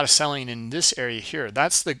see a lot of selling in this area here.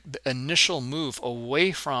 That's the initial move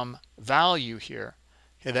away from value here.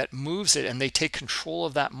 Okay, that moves it and they take control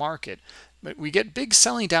of that market. But we get big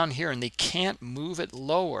selling down here and they can't move it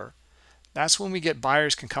lower. That's when we get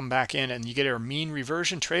buyers can come back in, and you get our mean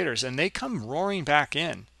reversion traders, and they come roaring back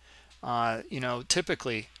in, you know,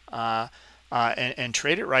 typically, and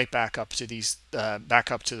trade it right back up to these,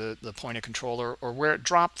 back up to the point of control or where it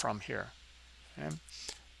dropped from here. Okay?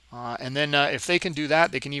 And then if they can do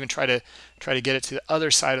that, they can even try to get it to the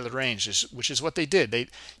other side of the range, which is what they did.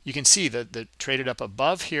 You can see that the traded up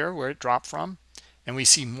above here where it dropped from, and we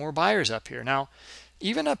see more buyers up here. Now,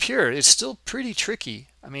 even up here, it's still pretty tricky.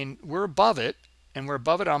 I mean, we're above it, and we're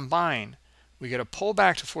above it on buying. We get a pull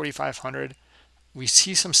back to 4,500. We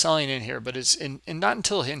see some selling in here, but it's and not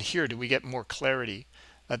until in here do we get more clarity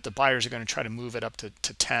that the buyers are going to try to move it up to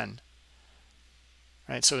 10.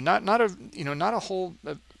 Right? So not a whole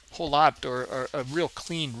lot or a real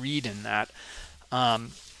clean read in that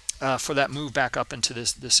for that move back up into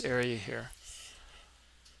this area here.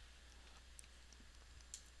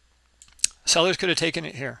 Sellers could have taken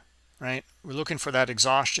it here, right? We're looking for that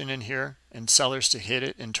exhaustion in here and sellers to hit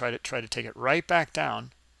it and try to take it right back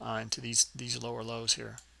down into these lower lows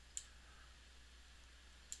here.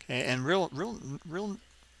 Okay, and real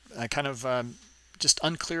kind of just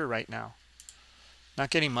unclear right now. Not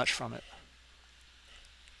getting much from it.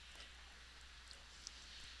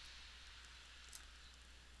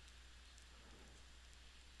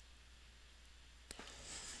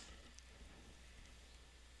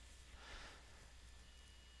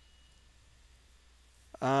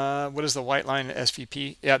 What is the white line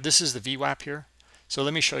SVP? Yeah, this is the VWAP here. So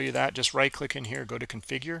let me show you that. Just right click in here, go to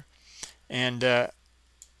configure, and show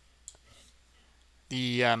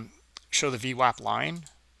the VWAP line.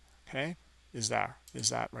 Okay, is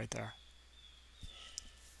that right there?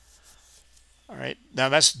 All right, now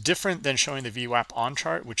that's different than showing the VWAP on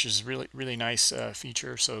chart, which is really nice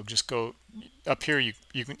feature. So just go up here.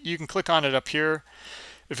 You can click on it up here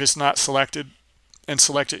if it's not selected, and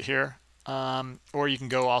select it here. Or you can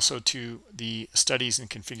go also to the studies and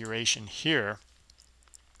configuration here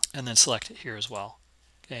and then select it here as well.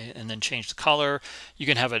 Okay, and then change the color. You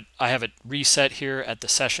can have it, I have it reset here at the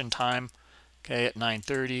session time, okay, at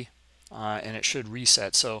 9:30, and it should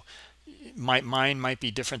reset. So mine might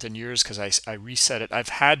be different than yours because I reset it. I've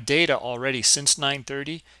had data already since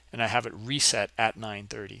 9:30 and I have it reset at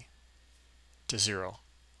 9:30 to 0.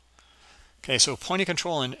 Okay, so point of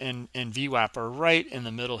control and VWAP are right in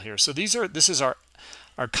the middle here. So this is our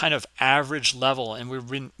kind of average level, and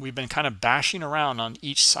we've been kind of bashing around on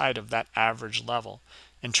each side of that average level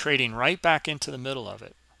and trading right back into the middle of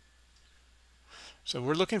it. So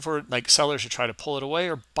we're looking for like sellers to try to pull it away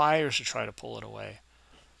or buyers to try to pull it away.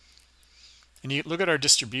 And you look at our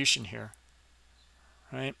distribution here,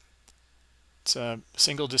 right? It's a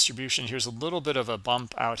single distribution. Here's a little bit of a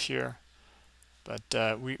bump out here,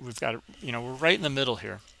 but we've got, you know, we're right in the middle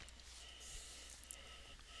here.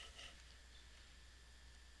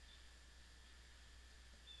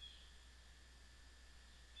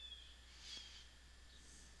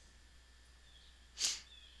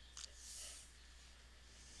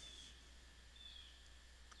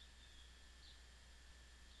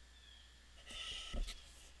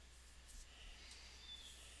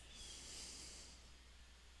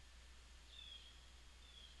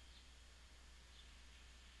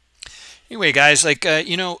 Anyway, guys, like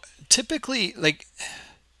you know, typically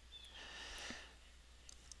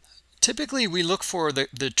we look for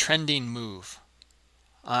the trending move,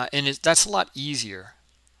 and that's a lot easier.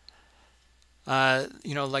 You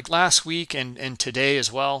know, like last week and today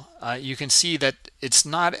as well, you can see that it's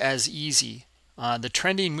not as easy. The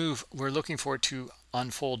trending move, we're looking for it to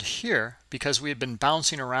unfold here because we had been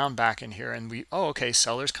bouncing around back in here, and okay,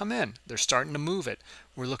 sellers come in, they're starting to move it.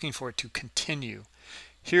 We're looking for it to continue.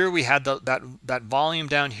 Here we had that volume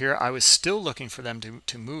down here. I was still looking for them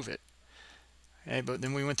to move it. Okay, but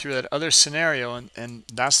then we went through that other scenario, and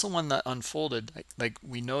that's the one that unfolded. Like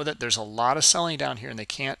we know that there's a lot of selling down here and they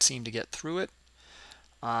can't seem to get through it.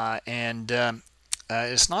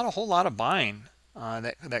 It's not a whole lot of buying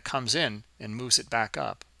that comes in and moves it back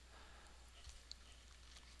up.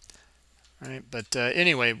 Right, but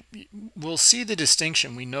anyway, we'll see the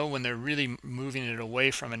distinction. We know when they're really moving it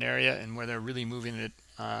away from an area and where they're really moving it,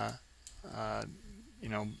 you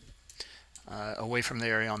know, away from the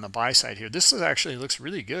area on the buy side here. This actually looks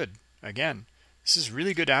really good. Again, this is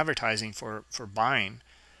really good advertising for buying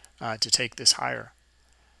to take this higher.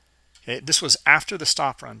 Okay, this was after the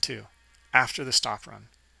stop run too, after the stop run,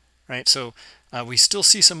 right? So we still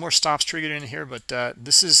see some more stops triggered in here, but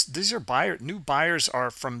these are new buyers are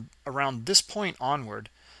from around this point onward.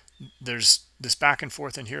 There's this back and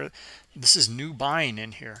forth in here. This is new buying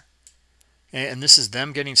in here, and this is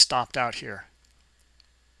them getting stopped out here.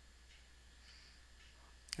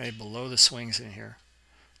 Okay, below the swings in here.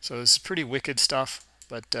 So this is pretty wicked stuff,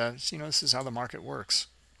 but you know, this is how the market works.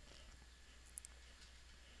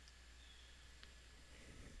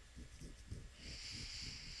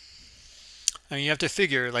 I mean, you have to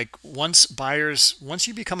figure, like, once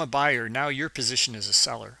you become a buyer, now your position is a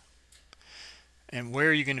seller. And where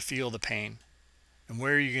are you going to feel the pain? And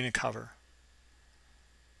where are you going to cover?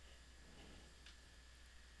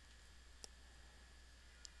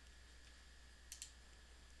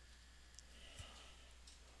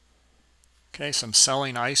 Okay, some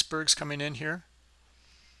selling icebergs coming in here.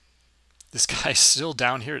 This guy's still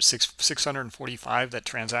down here at 645 that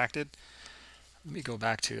transacted. Let me go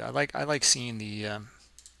back to, I like seeing the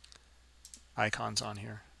icons on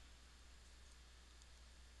here.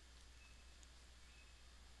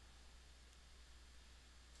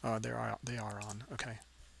 Oh, they are on. Okay.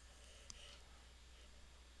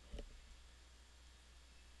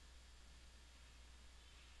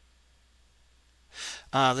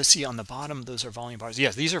 Let's see on the bottom. Those are volume bars.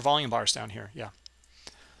 Yes, these are volume bars down here. Yeah.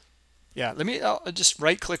 Yeah, let me I'll just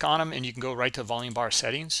right click on them and you can go right to volume bar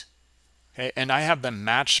settings. Okay, and I have them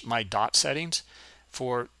match my dot settings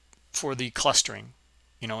for the clustering,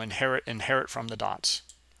 you know, inherit from the dots,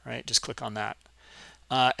 right? Just click on that.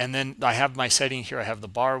 And then I have my setting here. I have the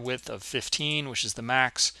bar width of 15, which is the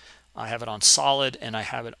max. I have it on solid and I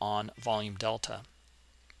have it on volume delta.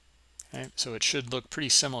 Okay, so it should look pretty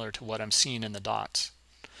similar to what I'm seeing in the dots.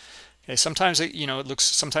 Okay, sometimes you know, it looks,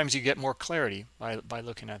 sometimes you get more clarity by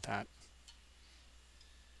looking at that.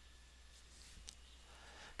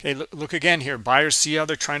 Okay, look again here. Buyers, see how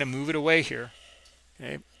they're trying to move it away here.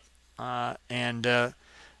 Okay, and I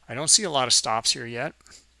don't see a lot of stops here yet.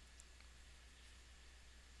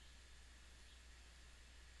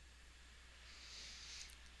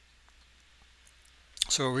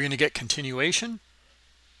 So are we going to get continuation,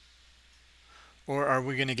 or are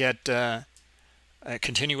we going to get a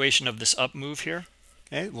continuation of this up move here?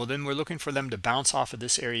 Okay, well then we're looking for them to bounce off of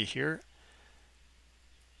this area here.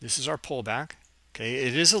 This is our pullback. Okay,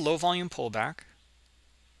 it is a low volume pullback.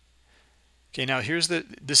 Okay, now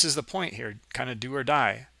this is the point here, kind of do or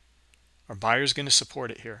die. Our buyer's going to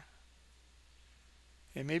support it here.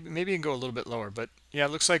 Okay, maybe you can go a little bit lower, but yeah,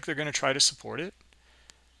 it looks like they're going to try to support it.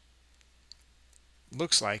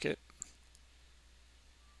 Looks like it.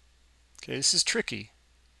 Okay, this is tricky.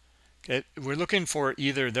 Okay, we're looking for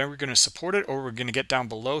either they're going to support it or we're going to get down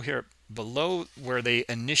below here, below where they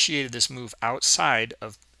initiated this move outside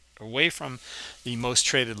of, away from the most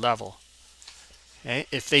traded level. Okay,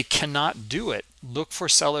 if they cannot do it, look for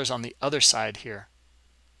sellers on the other side here.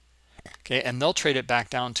 Okay, and they'll trade it back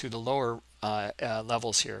down to the lower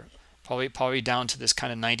levels here, probably down to this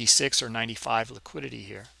kind of 96 or 95 liquidity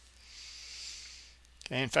here.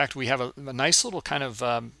 Okay, in fact, we have a nice little kind of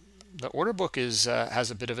the order book is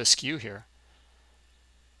has a bit of a skew here.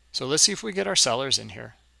 So let's see if we get our sellers in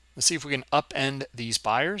here. Let's see if we can upend these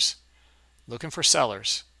buyers. Looking for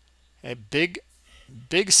sellers. A big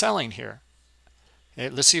selling here. Okay,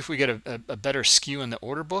 let's see if we get a better skew in the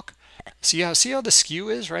order book. See how the skew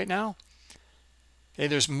is right now. Okay,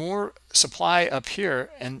 there's more supply up here,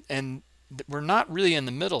 and we're not really in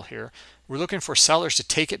the middle here. We're looking for sellers to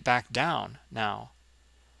take it back down now.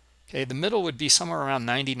 Okay, the middle would be somewhere around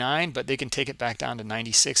 99, but they can take it back down to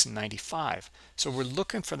 96 and 95. So we're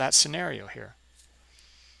looking for that scenario here.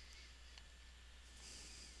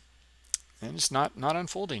 And it's not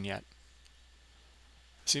unfolding yet.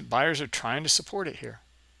 See, buyers are trying to support it here.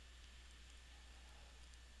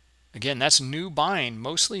 Again, that's new buying,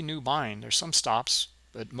 mostly new buying. There's some stops,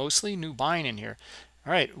 but mostly new buying in here.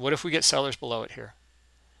 All right, what if we get sellers below it here?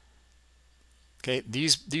 Okay,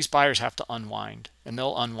 these buyers have to unwind, and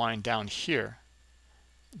they'll unwind down here,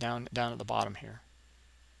 down at the bottom here.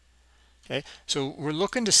 Okay, so we're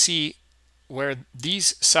looking to see where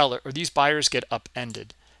these buyers get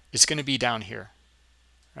upended. It's going to be down here,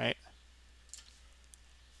 right?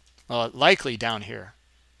 Well, likely down here.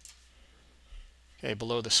 Okay,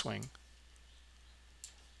 below the swing.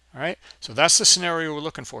 All right, so that's the scenario we're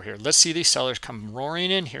looking for here. Let's see these sellers come roaring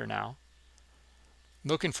in here now.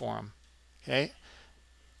 Looking for them. Okay,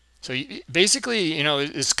 so basically, you know,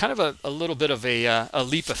 it's kind of a little bit of a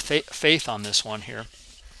leap of faith on this one here.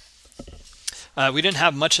 We didn't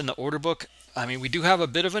have much in the order book. I mean, we do have a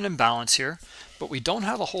bit of an imbalance here, but we don't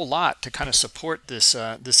have a whole lot to kind of support this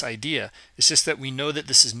this idea. It's just that we know that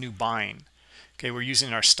this is new buying. Okay, we're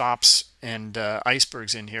using our stops and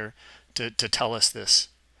icebergs in here to tell us this.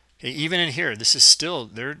 Okay, even in here, this is still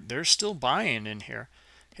they're still buying in here.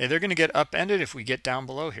 Okay, they're going to get upended if we get down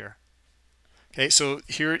below here. Okay, so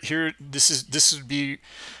here this would be,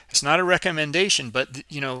 it's not a recommendation, but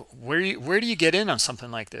you know, where do you get in on something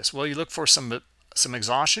like this? Well, you look for some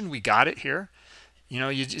exhaustion. We got it here. You know,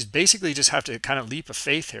 you just basically just have to kind of leap of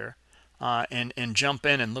faith here and jump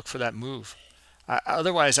in and look for that move.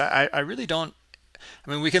 Otherwise, I really don't. I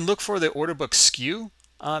mean, we can look for the order book skew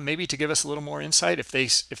maybe to give us a little more insight. If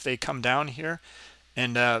they come down here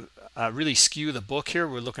and really skew the book here,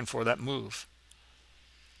 we're looking for that move.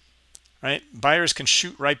 Right, buyers can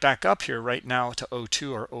shoot right back up here right now to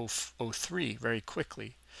 02 or 03 very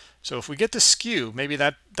quickly. So if we get the skew, maybe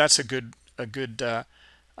that's a good you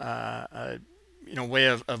know, way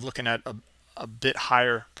of looking at a bit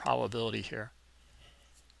higher probability here.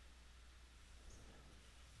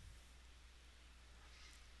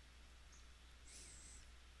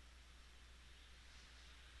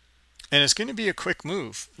 And it's going to be a quick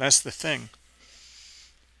move. That's the thing.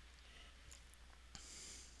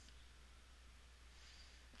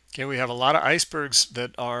 Okay, we have a lot of icebergs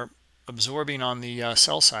that are absorbing on the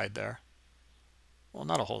sell side there. Well,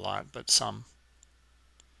 not a whole lot, but some.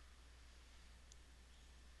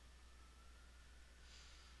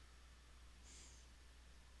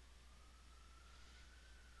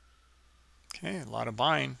 Okay, a lot of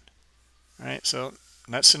buying. All right, so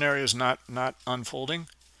that scenario is not unfolding.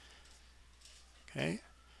 Okay,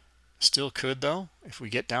 still could though if we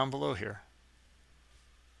get down below here.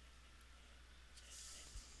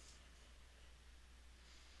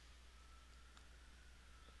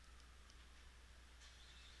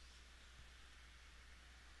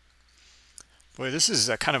 Boy, this is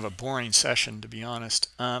a kind of a boring session, to be honest.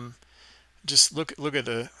 Just look at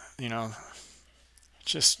the, you know,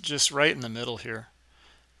 just right in the middle here.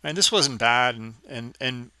 And this wasn't bad,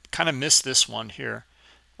 and kind of missed this one here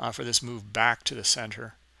for this move back to the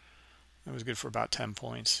center. That was good for about 10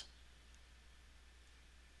 points.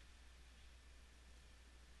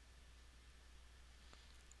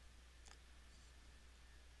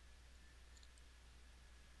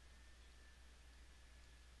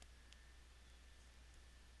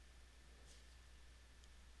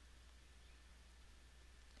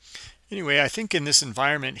 Anyway, I think in this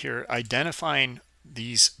environment here, identifying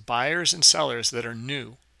these buyers and sellers that are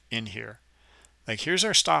new in here, like here's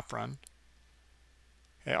our stop run,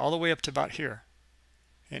 okay, all the way up to about here.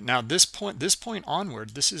 Okay, now this point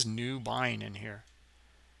onward, this is new buying in here.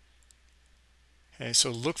 Okay,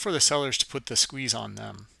 so look for the sellers to put the squeeze on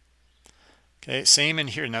them. Okay, same in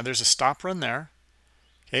here. Now there's a stop run there.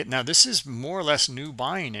 Okay, now this is more or less new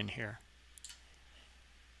buying in here.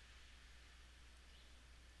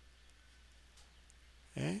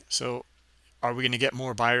 Okay, so are we going to get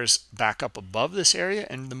more buyers back up above this area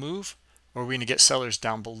and the move, or are we going to get sellers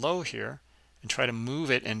down below here and try to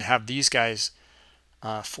move it and have these guys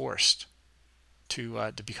forced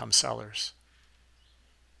to become sellers?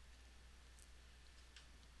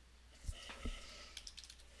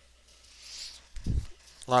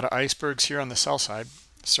 A lot of icebergs here on the sell side,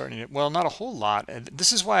 starting to, well, not a whole lot. And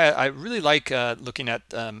this is why I really like looking at,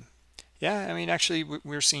 yeah, I mean, actually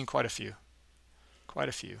we're seeing quite a few.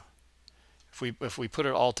 If we put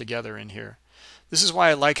it all together in here, this is why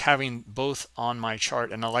I like having both on my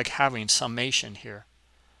chart, and I like having summation here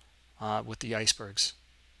with the icebergs.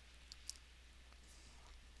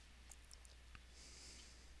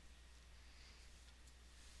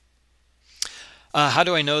 How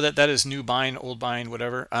do I know that that is new buying, old buying,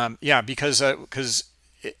 whatever? Yeah, because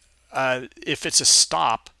if it's a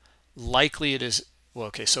stop, likely it is. Well,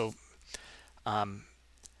 okay, so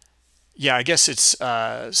yeah, I guess it's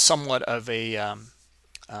somewhat of a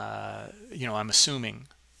you know, I'm assuming,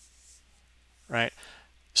 right?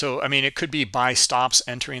 So I mean, it could be buy stops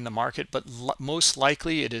entering the market, but most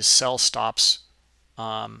likely it is sell stops,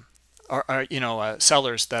 or you know,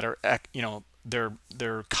 sellers that are, you know,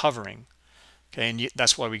 they're covering. Okay, and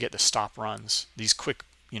that's why we get the stop runs, these quick,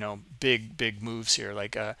 you know, big moves here,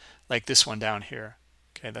 like this one down here.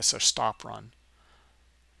 Okay, that's a stop run.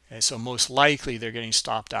 Okay, so most likely they're getting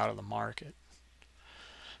stopped out of the market,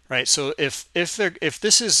 right? So if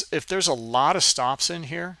there's a lot of stops in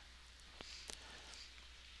here,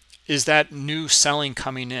 is that new selling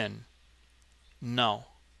coming in? No.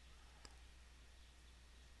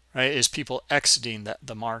 Right? Is people exiting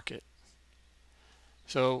the market?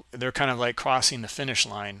 So they're kind of like crossing the finish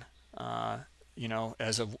line, you know,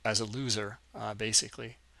 as a loser,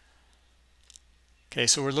 basically. Okay,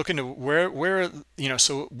 so we're looking to where you know,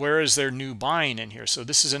 so where is there new buying in here? So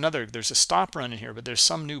this is another, there's a stop run in here, but there's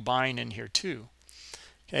some new buying in here too.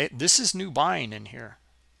 Okay, this is new buying in here,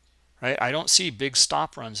 right? I don't see big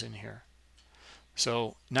stop runs in here.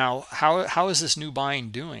 So now how is this new buying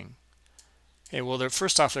doing? Okay, well,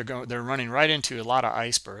 first off, they're running right into a lot of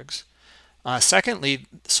icebergs. Secondly,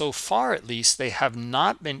 so far at least, they have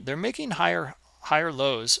not been, they're making higher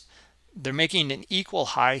lows. They're making an equal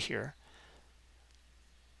high here,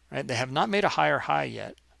 right? They have not made a higher high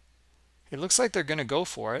yet. It looks like they're going to go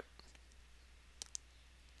for it.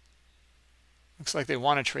 Looks like they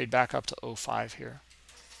want to trade back up to 05 here.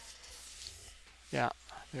 Yeah,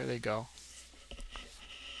 there they go.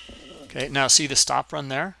 Okay, now see the stop run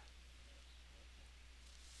there?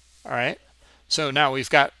 All right, so now we've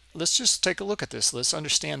got, let's just take a look at this. Let's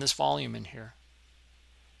understand this volume in here.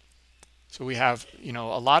 So we have, you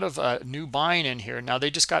know, a lot of new buying in here. Now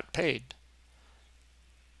they just got paid.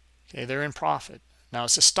 Okay, they're in profit. Now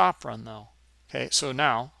it's a stop run though. Okay, so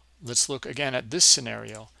now let's look again at this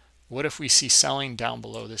scenario. What if we see selling down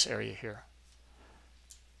below this area here?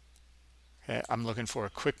 Okay, I'm looking for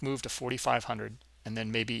a quick move to 4,500 and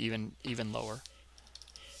then maybe even lower.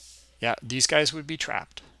 Yeah, these guys would be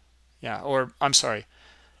trapped. Yeah, or I'm sorry,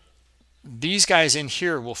 these guys in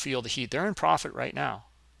here will feel the heat. They're in profit right now.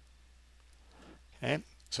 Okay,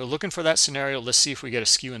 so looking for that scenario. Let's see if we get a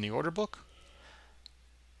skew in the order book.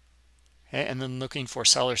 Okay, and then looking for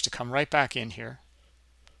sellers to come right back in here.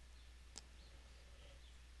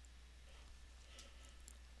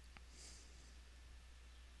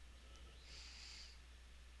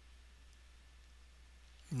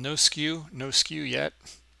 no skew yet.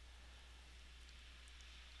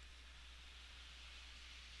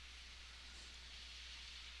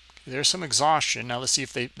 There's some exhaustion. Now let's see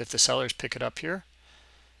if the sellers pick it up here.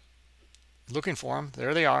 Looking for them.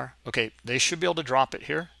 There they are. Okay, they should be able to drop it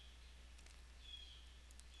here.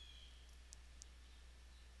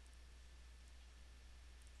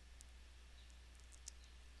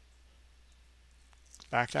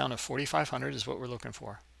 Back down to 4,500 is what we're looking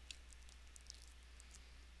for.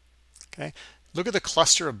 Okay, look at the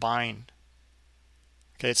cluster of buying.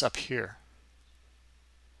 Okay, it's up here.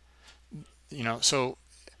 You know, so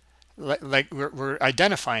like we're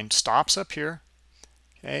identifying stops up here.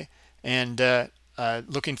 Okay, and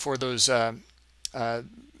looking for those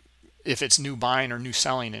if it's new buying or new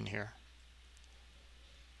selling in here.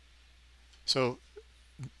 So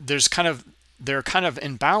they're kind of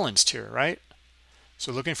imbalanced here, right?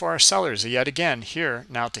 So looking for our sellers yet again here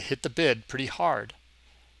now to hit the bid pretty hard,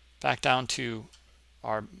 back down to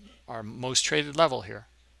our most traded level here.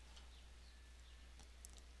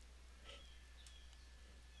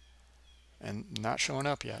 And not showing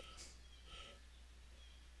up yet.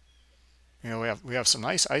 You know, we have some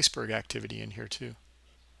nice iceberg activity in here too.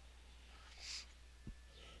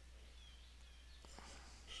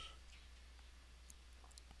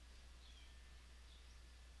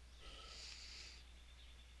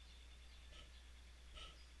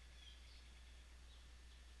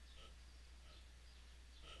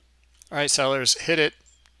 All right, sellers, hit it.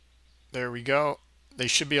 There we go. They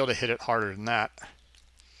should be able to hit it harder than that.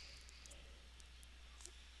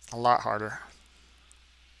 A lot harder.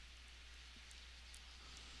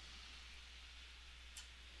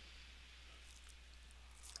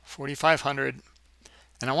 $4,500.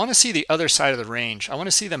 And I want to see the other side of the range. I want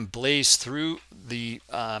to see them blaze through the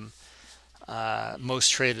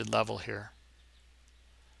most traded level here.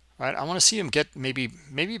 All right, I want to see them get maybe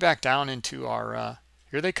back down into our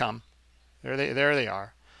here they come. There they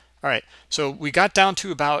are. All right, so we got down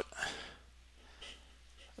to about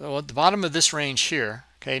at the bottom of this range here.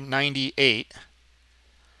 Okay, 98.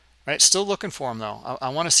 Right, still looking for them though. I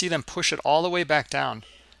want to see them push it all the way back down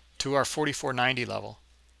to our 44.90 level.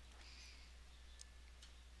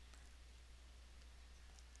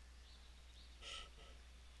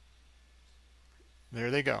 There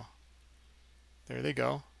they go. There they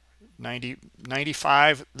go. 90,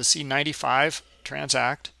 95. Let's see 95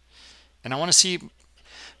 transact. And I want to see,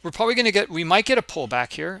 we're probably going to get, we might get a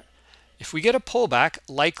pullback here. If we get a pullback,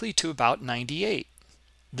 likely to about 98.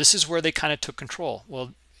 This is where they kind of took control.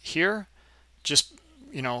 Well, here, just,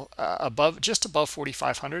 you know, just above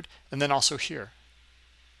 4,500, and then also here.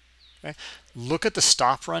 Okay, look at the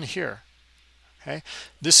stop run here. Okay,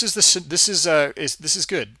 this is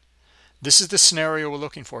good. This is the scenario we're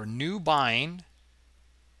looking for. New buying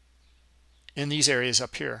in these areas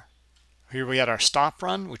up here. Here we had our stop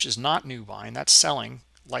run, which is not new buying. That's selling,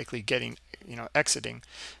 likely getting, you know, exiting.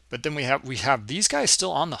 But then we have these guys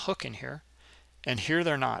still on the hook in here, and here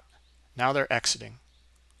they're not. Now they're exiting.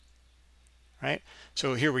 Right?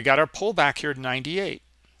 So here we got our pullback here to 98.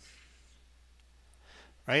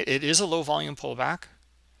 Right? It is a low volume pullback.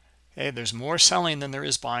 Okay, there's more selling than there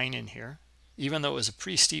is buying in here, even though it was a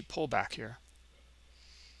pretty steep pullback here.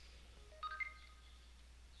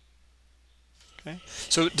 Okay,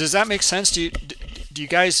 so does that make sense? Do you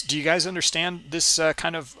guys understand this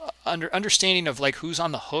kind of understanding of like who's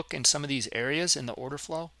on the hook in some of these areas in the order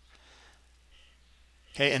flow?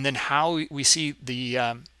 Okay, and then how we see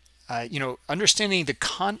the you know, understanding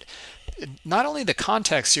the not only the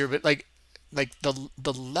context here, but like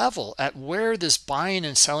the level at where this buying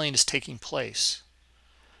and selling is taking place.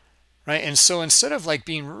 Right, and so instead of like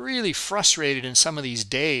being really frustrated in some of these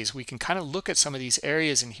days, we can kind of look at some of these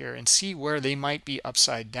areas in here and see where they might be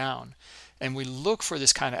upside down, and we look for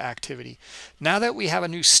this kind of activity. Now that we have a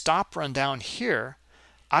new stop run down here,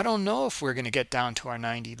 I don't know if we're going to get down to our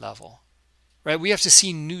 90 level. Right, we have to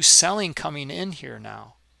see new selling coming in here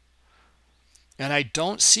now, and I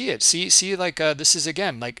don't see it. See like this is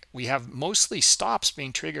again like we have mostly stops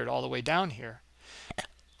being triggered all the way down here.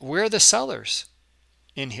 Where are the sellers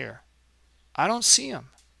in here? I don't see them.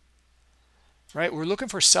 Right, we're looking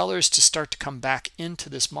for sellers to start to come back into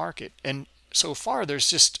this market, and so far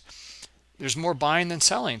there's more buying than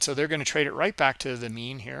selling, so they're going to trade it right back to the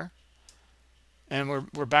mean here, and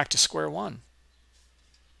we're back to square one.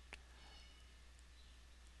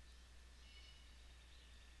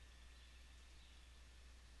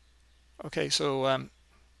 Okay, so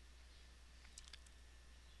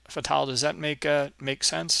Fatal, does that make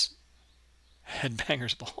sense?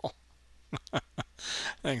 Headbangers ball.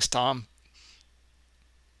 Thanks, Tom.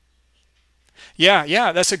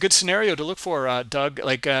 Yeah, that's a good scenario to look for, Doug.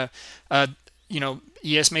 Like,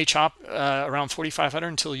 ES may chop around 4,500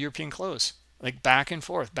 until European close, like back and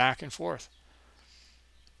forth, back and forth.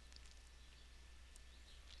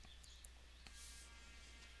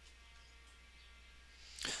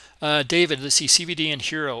 David, let's see, CVD and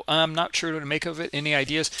Hero. I'm not sure what to make of it. Any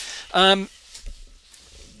ideas? Um,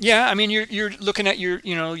 yeah, I mean, you're looking at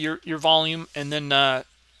your volume, and then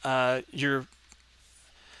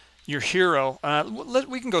your hero.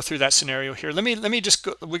 We can go through that scenario here. Let me just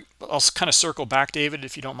go. I'll kind of circle back, David,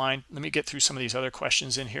 if you don't mind. Let me get through some of these other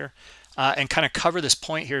questions in here, and kind of cover this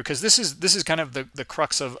point here, because this is kind of the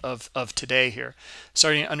crux of today here.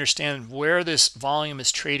 Starting to understand where this volume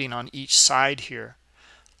is trading on each side here.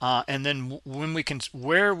 And then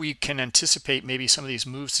where we can anticipate maybe some of these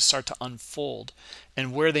moves to start to unfold,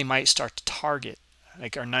 and where they might start to target,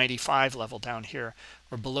 like our 95 level down here,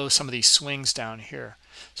 or below some of these swings down here.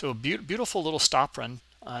 So a beautiful little stop run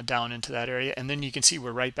down into that area, and then you can see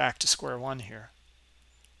we're right back to square one here,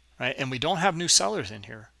 right? And we don't have new sellers in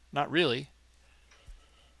here, not really.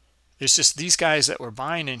 It's just these guys that were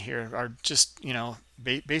buying in here are just,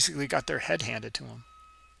 basically got their head handed to them.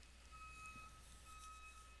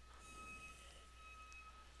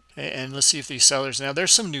 Okay, and let's see if these sellers, now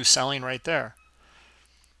there's some new selling right there.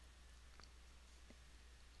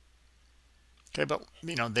 Okay, but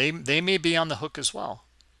they may be on the hook as well.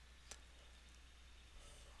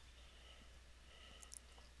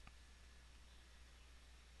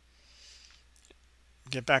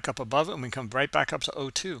 Get back up above it, and we come right back up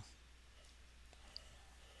to 02. All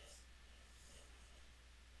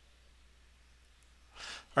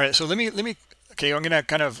right, so let me okay, I'm gonna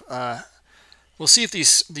kind of we'll see if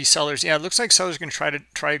these sellers, yeah, it looks like sellers are going to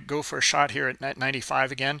try to go for a shot here at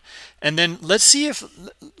 95 again. And then let's see if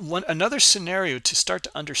another scenario to start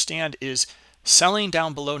to understand is selling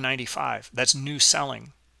down below 95. That's new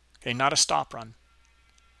selling, okay, not a stop run.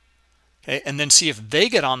 Okay, and then see if they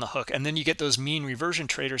get on the hook, and then you get those mean reversion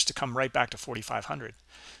traders to come right back to 4,500.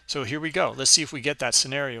 So here we go. Let's see if we get that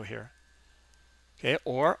scenario here. Okay,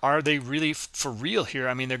 or are they really for real here?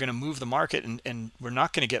 I mean, they're going to move the market, and we're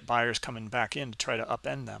not going to get buyers coming back in to try to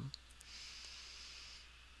upend them.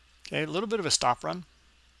 Okay, a little bit of a stop run.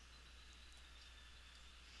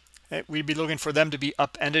 Okay, we'd be looking for them to be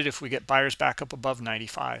upended if we get buyers back up above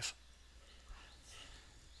 95.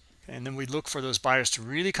 Okay, and then we look for those buyers to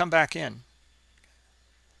really come back in.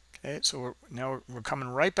 Okay, so now we're coming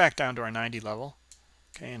right back down to our 90 level.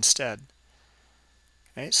 Okay, instead.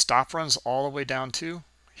 Okay, stop runs all the way down to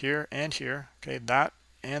here and here. Okay, that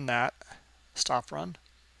and that stop run.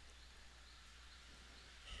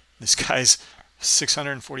 This guy's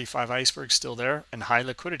 645 icebergs still there, and high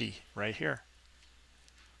liquidity right here.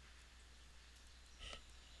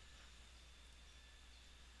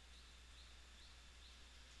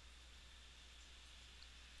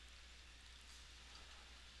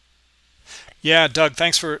 Yeah, Doug,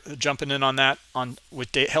 thanks for jumping in on that,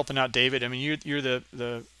 with helping out David. I mean, you're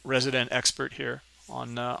the resident expert here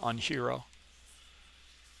on Hero.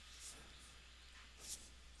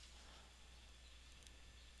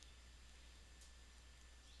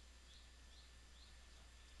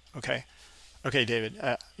 Okay, David.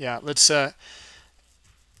 Yeah, let's.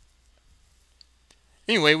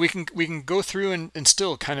 Anyway, we can go through and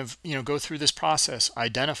still kind of go through this process,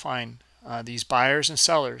 identifying these buyers and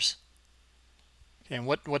sellers. And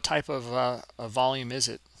what type of volume is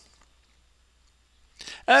it?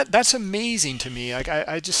 That's amazing to me. Like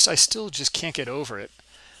I still just can't get over it.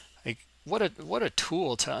 Like what a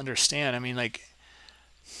tool to understand. I mean, like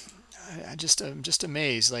I'm just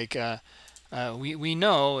amazed. Like we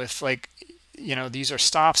know if, like, these are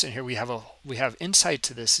stops in here, we have insight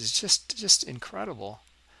to this is just incredible.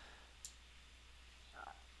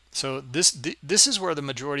 So this is where the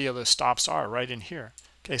majority of the stops are, right in here.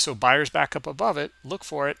 Okay, so buyers back up above it, look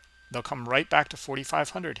for it, they'll come right back to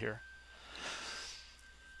 4,500 here.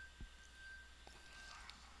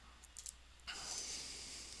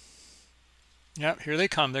 Yep, here they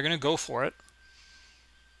come. They're going to go for it.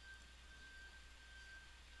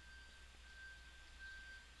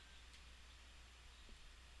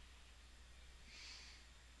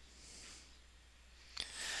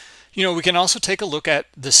 We can also take a look at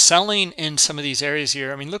the selling in some of these areas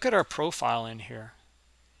here. I mean, look at our profile in here.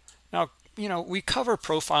 Now, we cover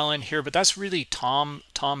profile in here, but that's really Tom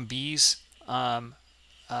B's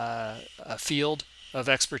a field of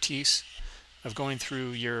expertise of going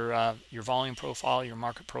through your volume profile, your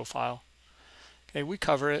market profile. Okay, we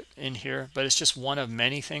cover it in here, but it's just one of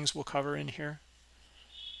many things we'll cover in here,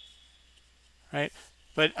 right?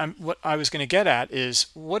 But what I was going to get at is,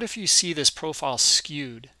 what if you see this profile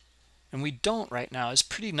skewed? And we don't right now. It's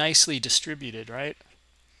pretty nicely distributed, right?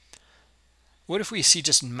 What if we see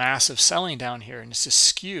just massive selling down here and it's a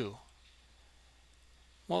skew?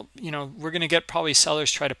 Well, we're going to get probably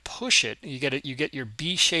sellers try to push it. You get your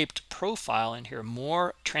B-shaped profile in here,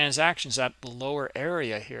 more transactions at the lower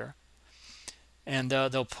area here, and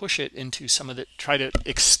they'll push it into some of the, try to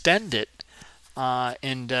extend it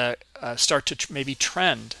and start to maybe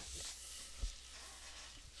trend.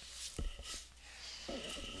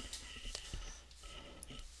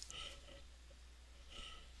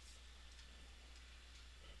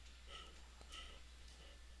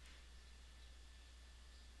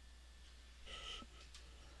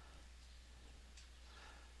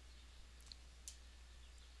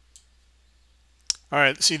 All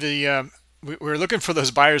right, see we're looking for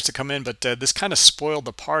those buyers to come in, but this kind of spoiled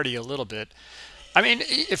the party a little bit. I mean,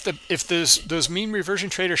 if those mean reversion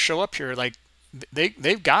traders show up here, like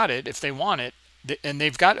they've got it if they want it, and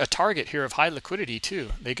they've got a target here of high liquidity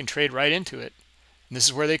too. They can trade right into it, and this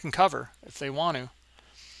is where they can cover if they want to.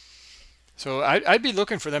 So I'd be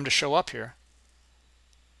looking for them to show up here.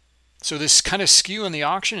 So this kind of skew in the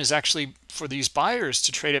auction is actually for these buyers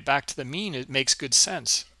to trade it back to the mean. It makes good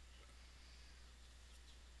sense.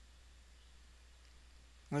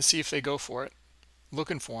 Let's see if they go for it.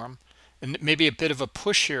 Looking for them, and maybe a bit of a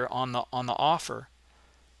push here on the offer.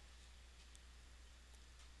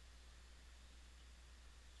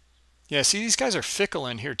 Yeah, see, these guys are fickle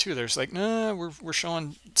in here too. There's like, nah, we're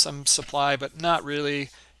showing some supply, but not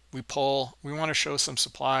really. We pull. We want to show some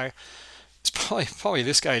supply. It's probably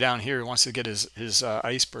this guy down here who wants to get his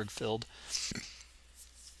iceberg filled.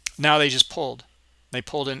 Now they just pulled. They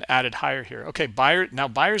pulled and added higher here. Okay, now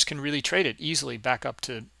buyers can really trade it easily back up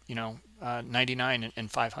to 99 and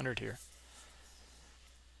 500 here.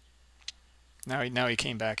 Now he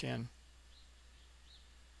came back in.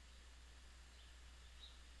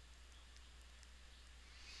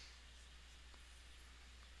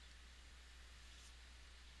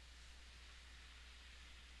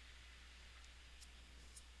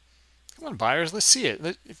 Come on, buyers, let's see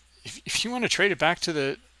it. If you want to trade it back to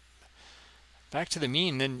the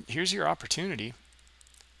mean, then here's your opportunity.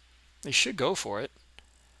 They should go for it.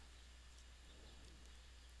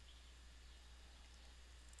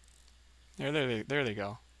 There they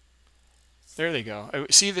go. There they go.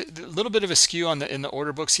 See the little bit of a skew on in the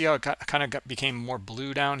order book. See how it kind of became more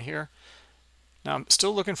blue down here. Now I'm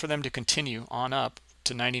still looking for them to continue on up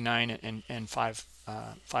to 99 and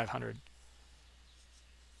 500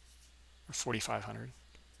 or 4,500.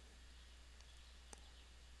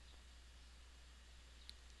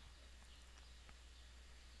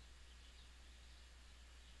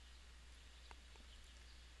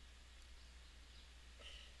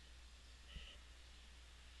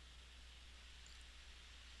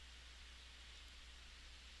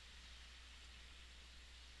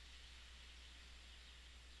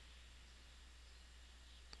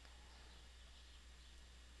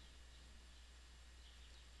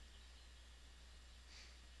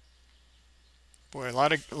 Boy, a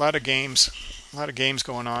lot of games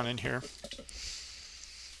going on in here.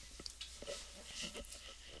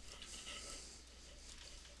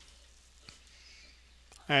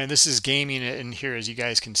 And this is gaming in here, as you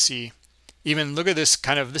guys can see. Even look at this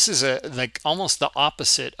this is like almost the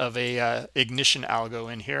opposite of a ignition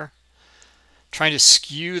algo in here. Trying to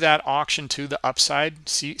skew that auction to the upside.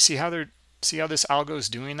 See how this algo is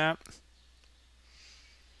doing that?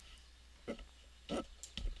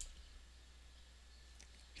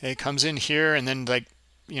 Okay, comes in here and then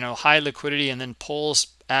high liquidity and then pulls,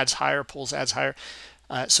 adds higher, pulls, adds higher.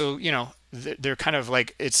 So they're kind of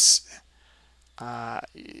like it's.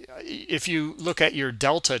 If you look at your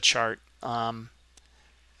delta chart,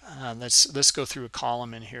 let's go through a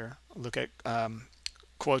column in here. Look at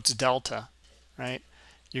quotes delta, right?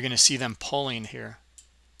 You're going to see them pulling here,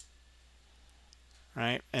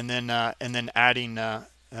 right? And then adding the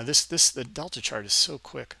delta chart is so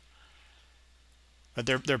quick. But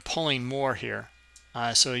they're pulling more here,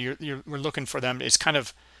 so we're looking for them. It's kind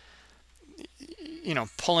of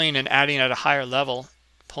pulling and adding at a higher level,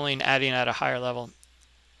 pulling, adding at a higher level,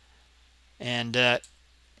 and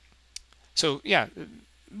so yeah,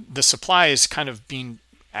 the supply is kind of being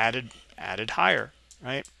added higher,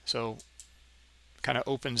 right? So kind of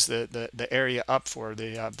opens the area up for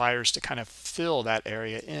the buyers to kind of fill that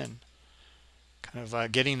area in. Kind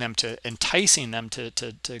of getting them enticing them to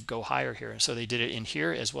go higher here. So they did it in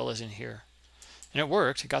here as well as in here, and it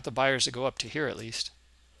worked. It got the buyers to go up to here at least.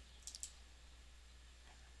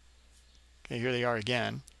 Okay, here they are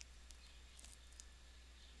again.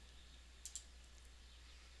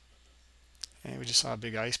 And we just saw a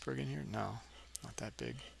big iceberg in here. No, not that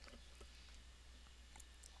big.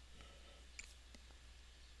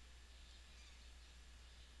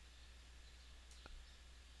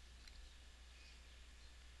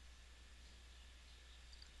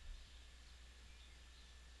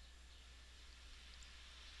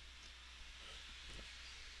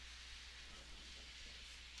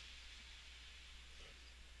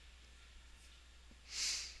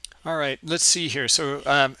 All right, let's see here.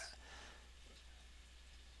 So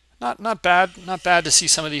not bad to see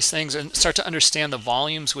some of these things and start to understand the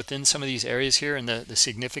volumes within some of these areas here and the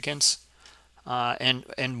significance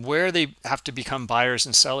and where they have to become buyers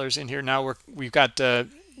and sellers in here. Now we've got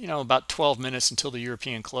about 12 minutes until the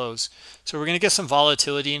European close, so we're going to get some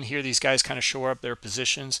volatility in here. These guys kind of shore up their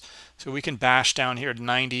positions, so we can bash down here to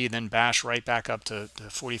 90, then bash right back up to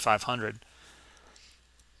 4,500.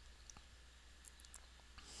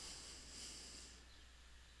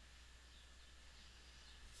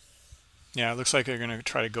 Yeah, it looks like they're going to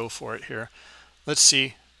try to go for it here. Let's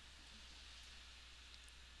see.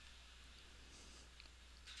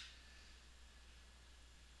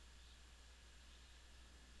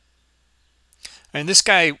 And this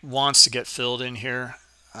guy wants to get filled in here.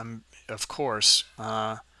 Of course,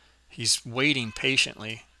 he's waiting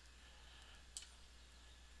patiently.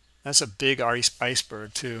 That's a big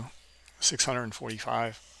iceberg too,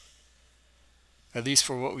 645. At least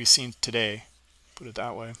for what we've seen today, put it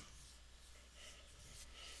that way.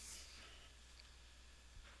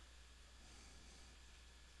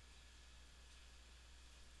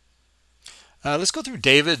 Let's go through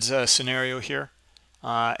David's scenario here,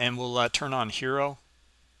 and we'll turn on Hero.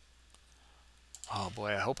 Oh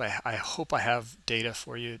boy, I hope I have data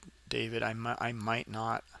for you, David. I might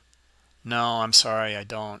not. No, I'm sorry, I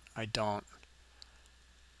don't.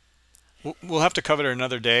 We'll have to cover it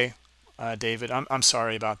another day, David. I'm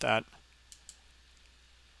sorry about that.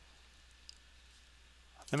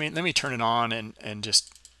 Let me turn it on and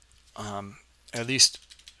just at least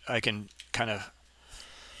I can kind of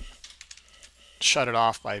shut it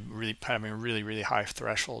off by really having a really high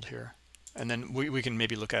threshold here, and then we can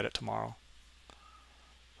maybe look at it tomorrow.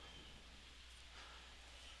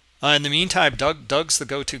 In the meantime, Doug's the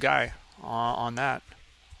go-to guy on that.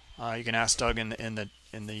 You can ask Doug in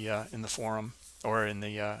the forum or in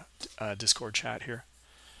the Discord chat here.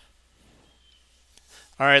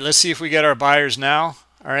 All right, let's see if we get our buyers now.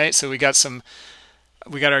 All right, so we got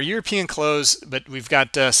our European close, but we've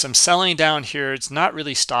got some selling down here. It's not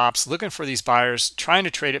really stops. Looking for these buyers, trying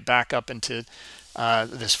to trade it back up into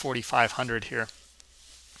this 4,500 here.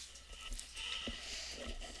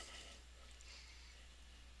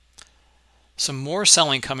 Some more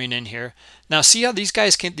selling coming in here. Now see how these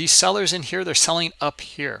sellers in here, they're selling up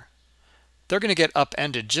here. They're going to get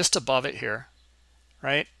upended just above it here,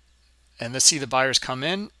 right? And let's see the buyers come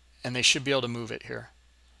in, and they should be able to move it here.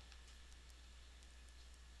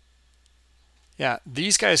 Yeah,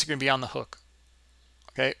 these guys are going to be on the hook.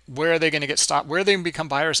 Okay, where are they going to get stopped? Where are they going to become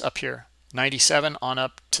buyers? Up here, 97 on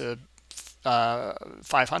up to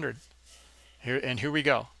 500. Here we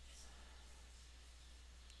go.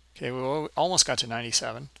 Okay, we almost got to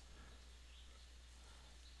 97.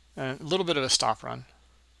 And a little bit of a stop run.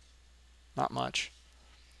 Not much.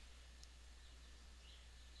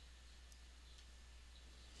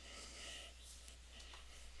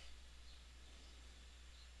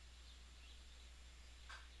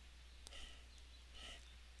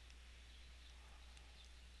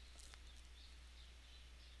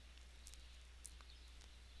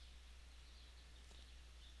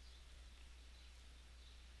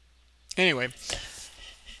 Anyway,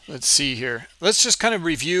 let's see here. Let's just kind of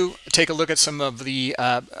review, take a look at some of the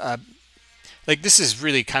like this is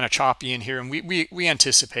really kind of choppy in here, and we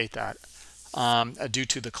anticipate that due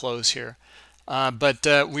to the close here. But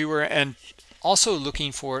we were also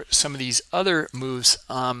looking for some of these other moves.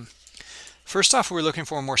 First off, we're looking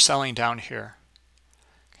for more selling down here.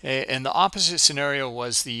 Okay, and the opposite scenario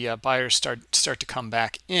was the buyers start to come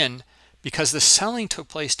back in because the selling took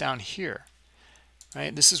place down here.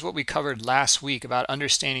 Right, this is what we covered last week about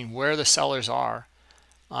understanding where the sellers are,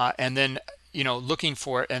 and then looking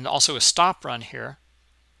for it, and also a stop run here,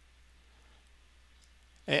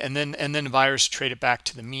 and then the buyers trade it back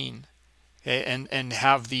to the mean, okay, and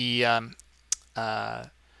have the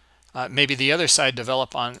maybe the other side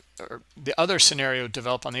develop on, or the other scenario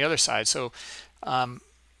develop on the other side. So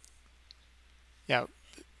yeah.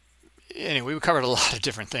 Anyway, we covered a lot of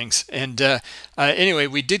different things, and anyway,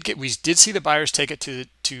 we did see the buyers take it to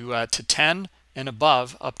 10 and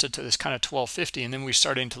above, up to this kind of 1250, and then we're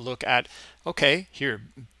starting to look at, okay, here,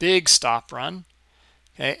 big stop run,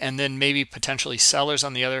 okay, and then maybe potentially sellers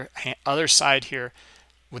on the other side here.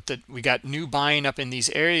 We got new buying up in these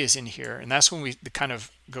areas in here, and that's when we kind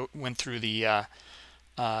of went through the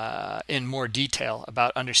in more detail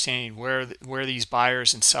about understanding where these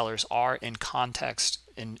buyers and sellers are in context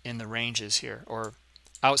in the ranges here, or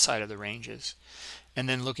outside of the ranges, and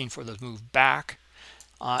then looking for the move back,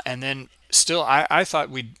 and then still I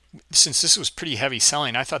thought since this was pretty heavy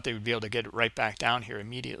selling, I thought they would be able to get it right back down here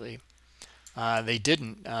immediately. They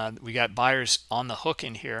didn't. We got buyers on the hook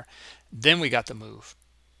in here. Then we got the move.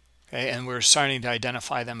 Okay, and we're starting to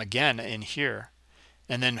identify them again in here,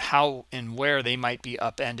 and then how and where they might be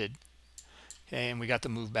upended. Okay, and we got the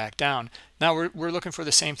move back down. Now we're looking for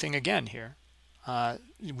the same thing again here.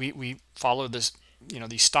 We follow this,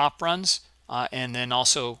 these stop runs, and then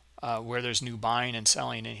also where there's new buying and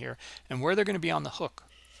selling in here, and where they're going to be on the hook.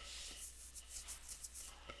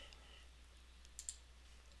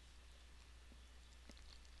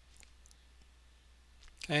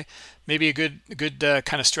 Okay, maybe a good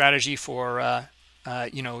kind of strategy for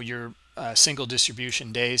your single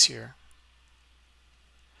distribution days here.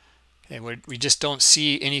 Okay, we just don't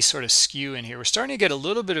see any sort of skew in here. We're starting to get a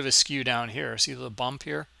little bit of a skew down here. See the bump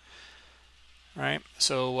here? All right,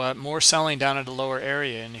 so more selling down at the lower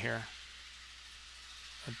area in here.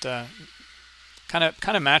 But kind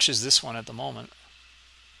of matches this one at the moment.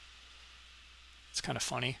 It's kind of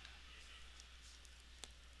funny.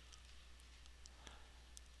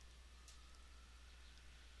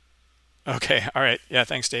 Okay, all right. Yeah,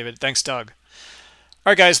 thanks, David. Thanks, Doug.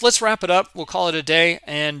 All right, guys, let's wrap it up. We'll call it a day.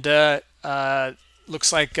 And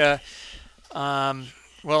looks like,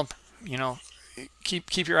 well,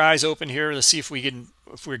 keep your eyes open here. Let's see if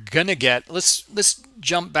we're gonna get. Let's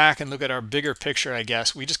jump back and look at our bigger picture. I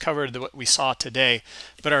guess we just covered what we saw today,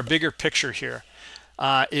 but our bigger picture here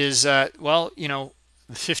is well, the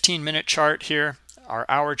 15-minute chart here, our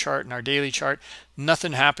hour chart, and our daily chart.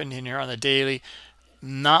 Nothing happened in here on the daily.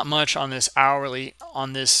 Not much on this hourly.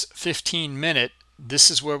 On this 15-minute, this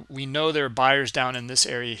is where we know there are buyers down in this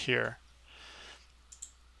area here.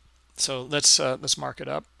 So let's mark it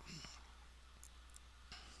up.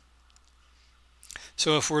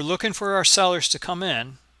 So if we're looking for our sellers to come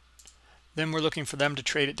in, then we're looking for them to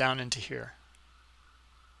trade it down into here,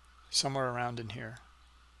 somewhere around in here.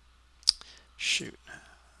 Shoot,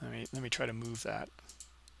 let me try to move that.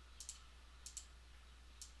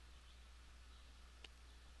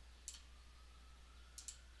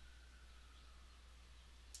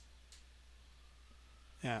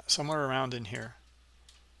 Yeah, somewhere around in here.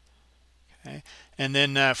 Okay, and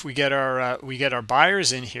then if we get our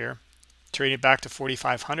buyers in here, trade it back to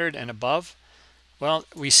 4,500 and above. Well,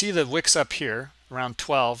 we see the wicks up here around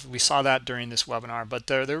 12. We saw that during this webinar, but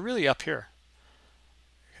they're really up here.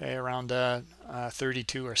 Okay, around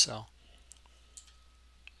 32 or so.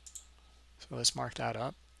 So let's mark that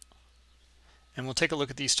up, and we'll take a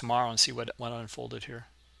look at these tomorrow and see what unfolded here.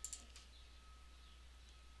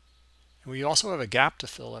 And we also have a gap to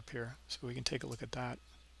fill up here, so we can take a look at that.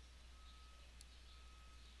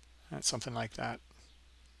 That's something like that.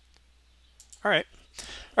 All right,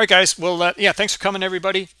 guys. Well, yeah, thanks for coming,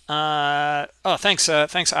 everybody. Oh, thanks,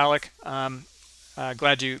 Alec.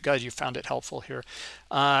 Glad you found it helpful here.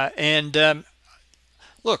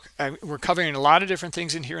 Look, we're covering a lot of different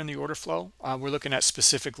things in here in the order flow. We're looking at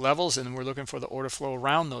specific levels, and we're looking for the order flow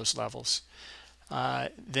around those levels.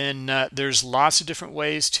 Then there's lots of different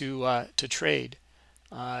ways to trade.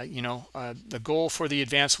 The goal for the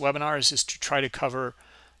advanced webinars is to try to cover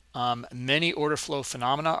many order flow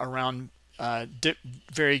phenomena around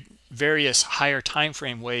various higher time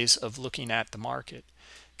frame ways of looking at the market.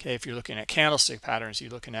 Okay, if you're looking at candlestick patterns, you're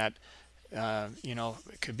looking at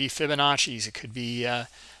it could be Fibonacci's, it could be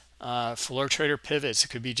floor trader pivots, it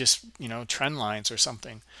could be just trend lines or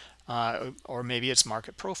something, or maybe it's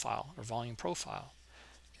market profile or volume profile.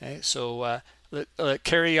 Okay, so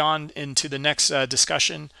carry on into the next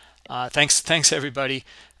discussion. Thanks everybody.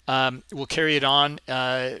 We'll carry it on,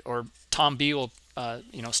 or Tom B will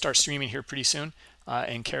start streaming here pretty soon,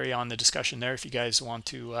 and carry on the discussion there if you guys want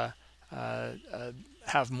to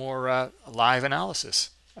have more live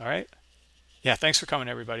analysis. All right. Yeah, thanks for coming,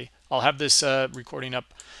 everybody. I'll have this recording up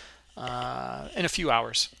in a few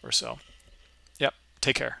hours or so. Yep.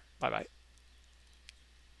 Take care. Bye-bye.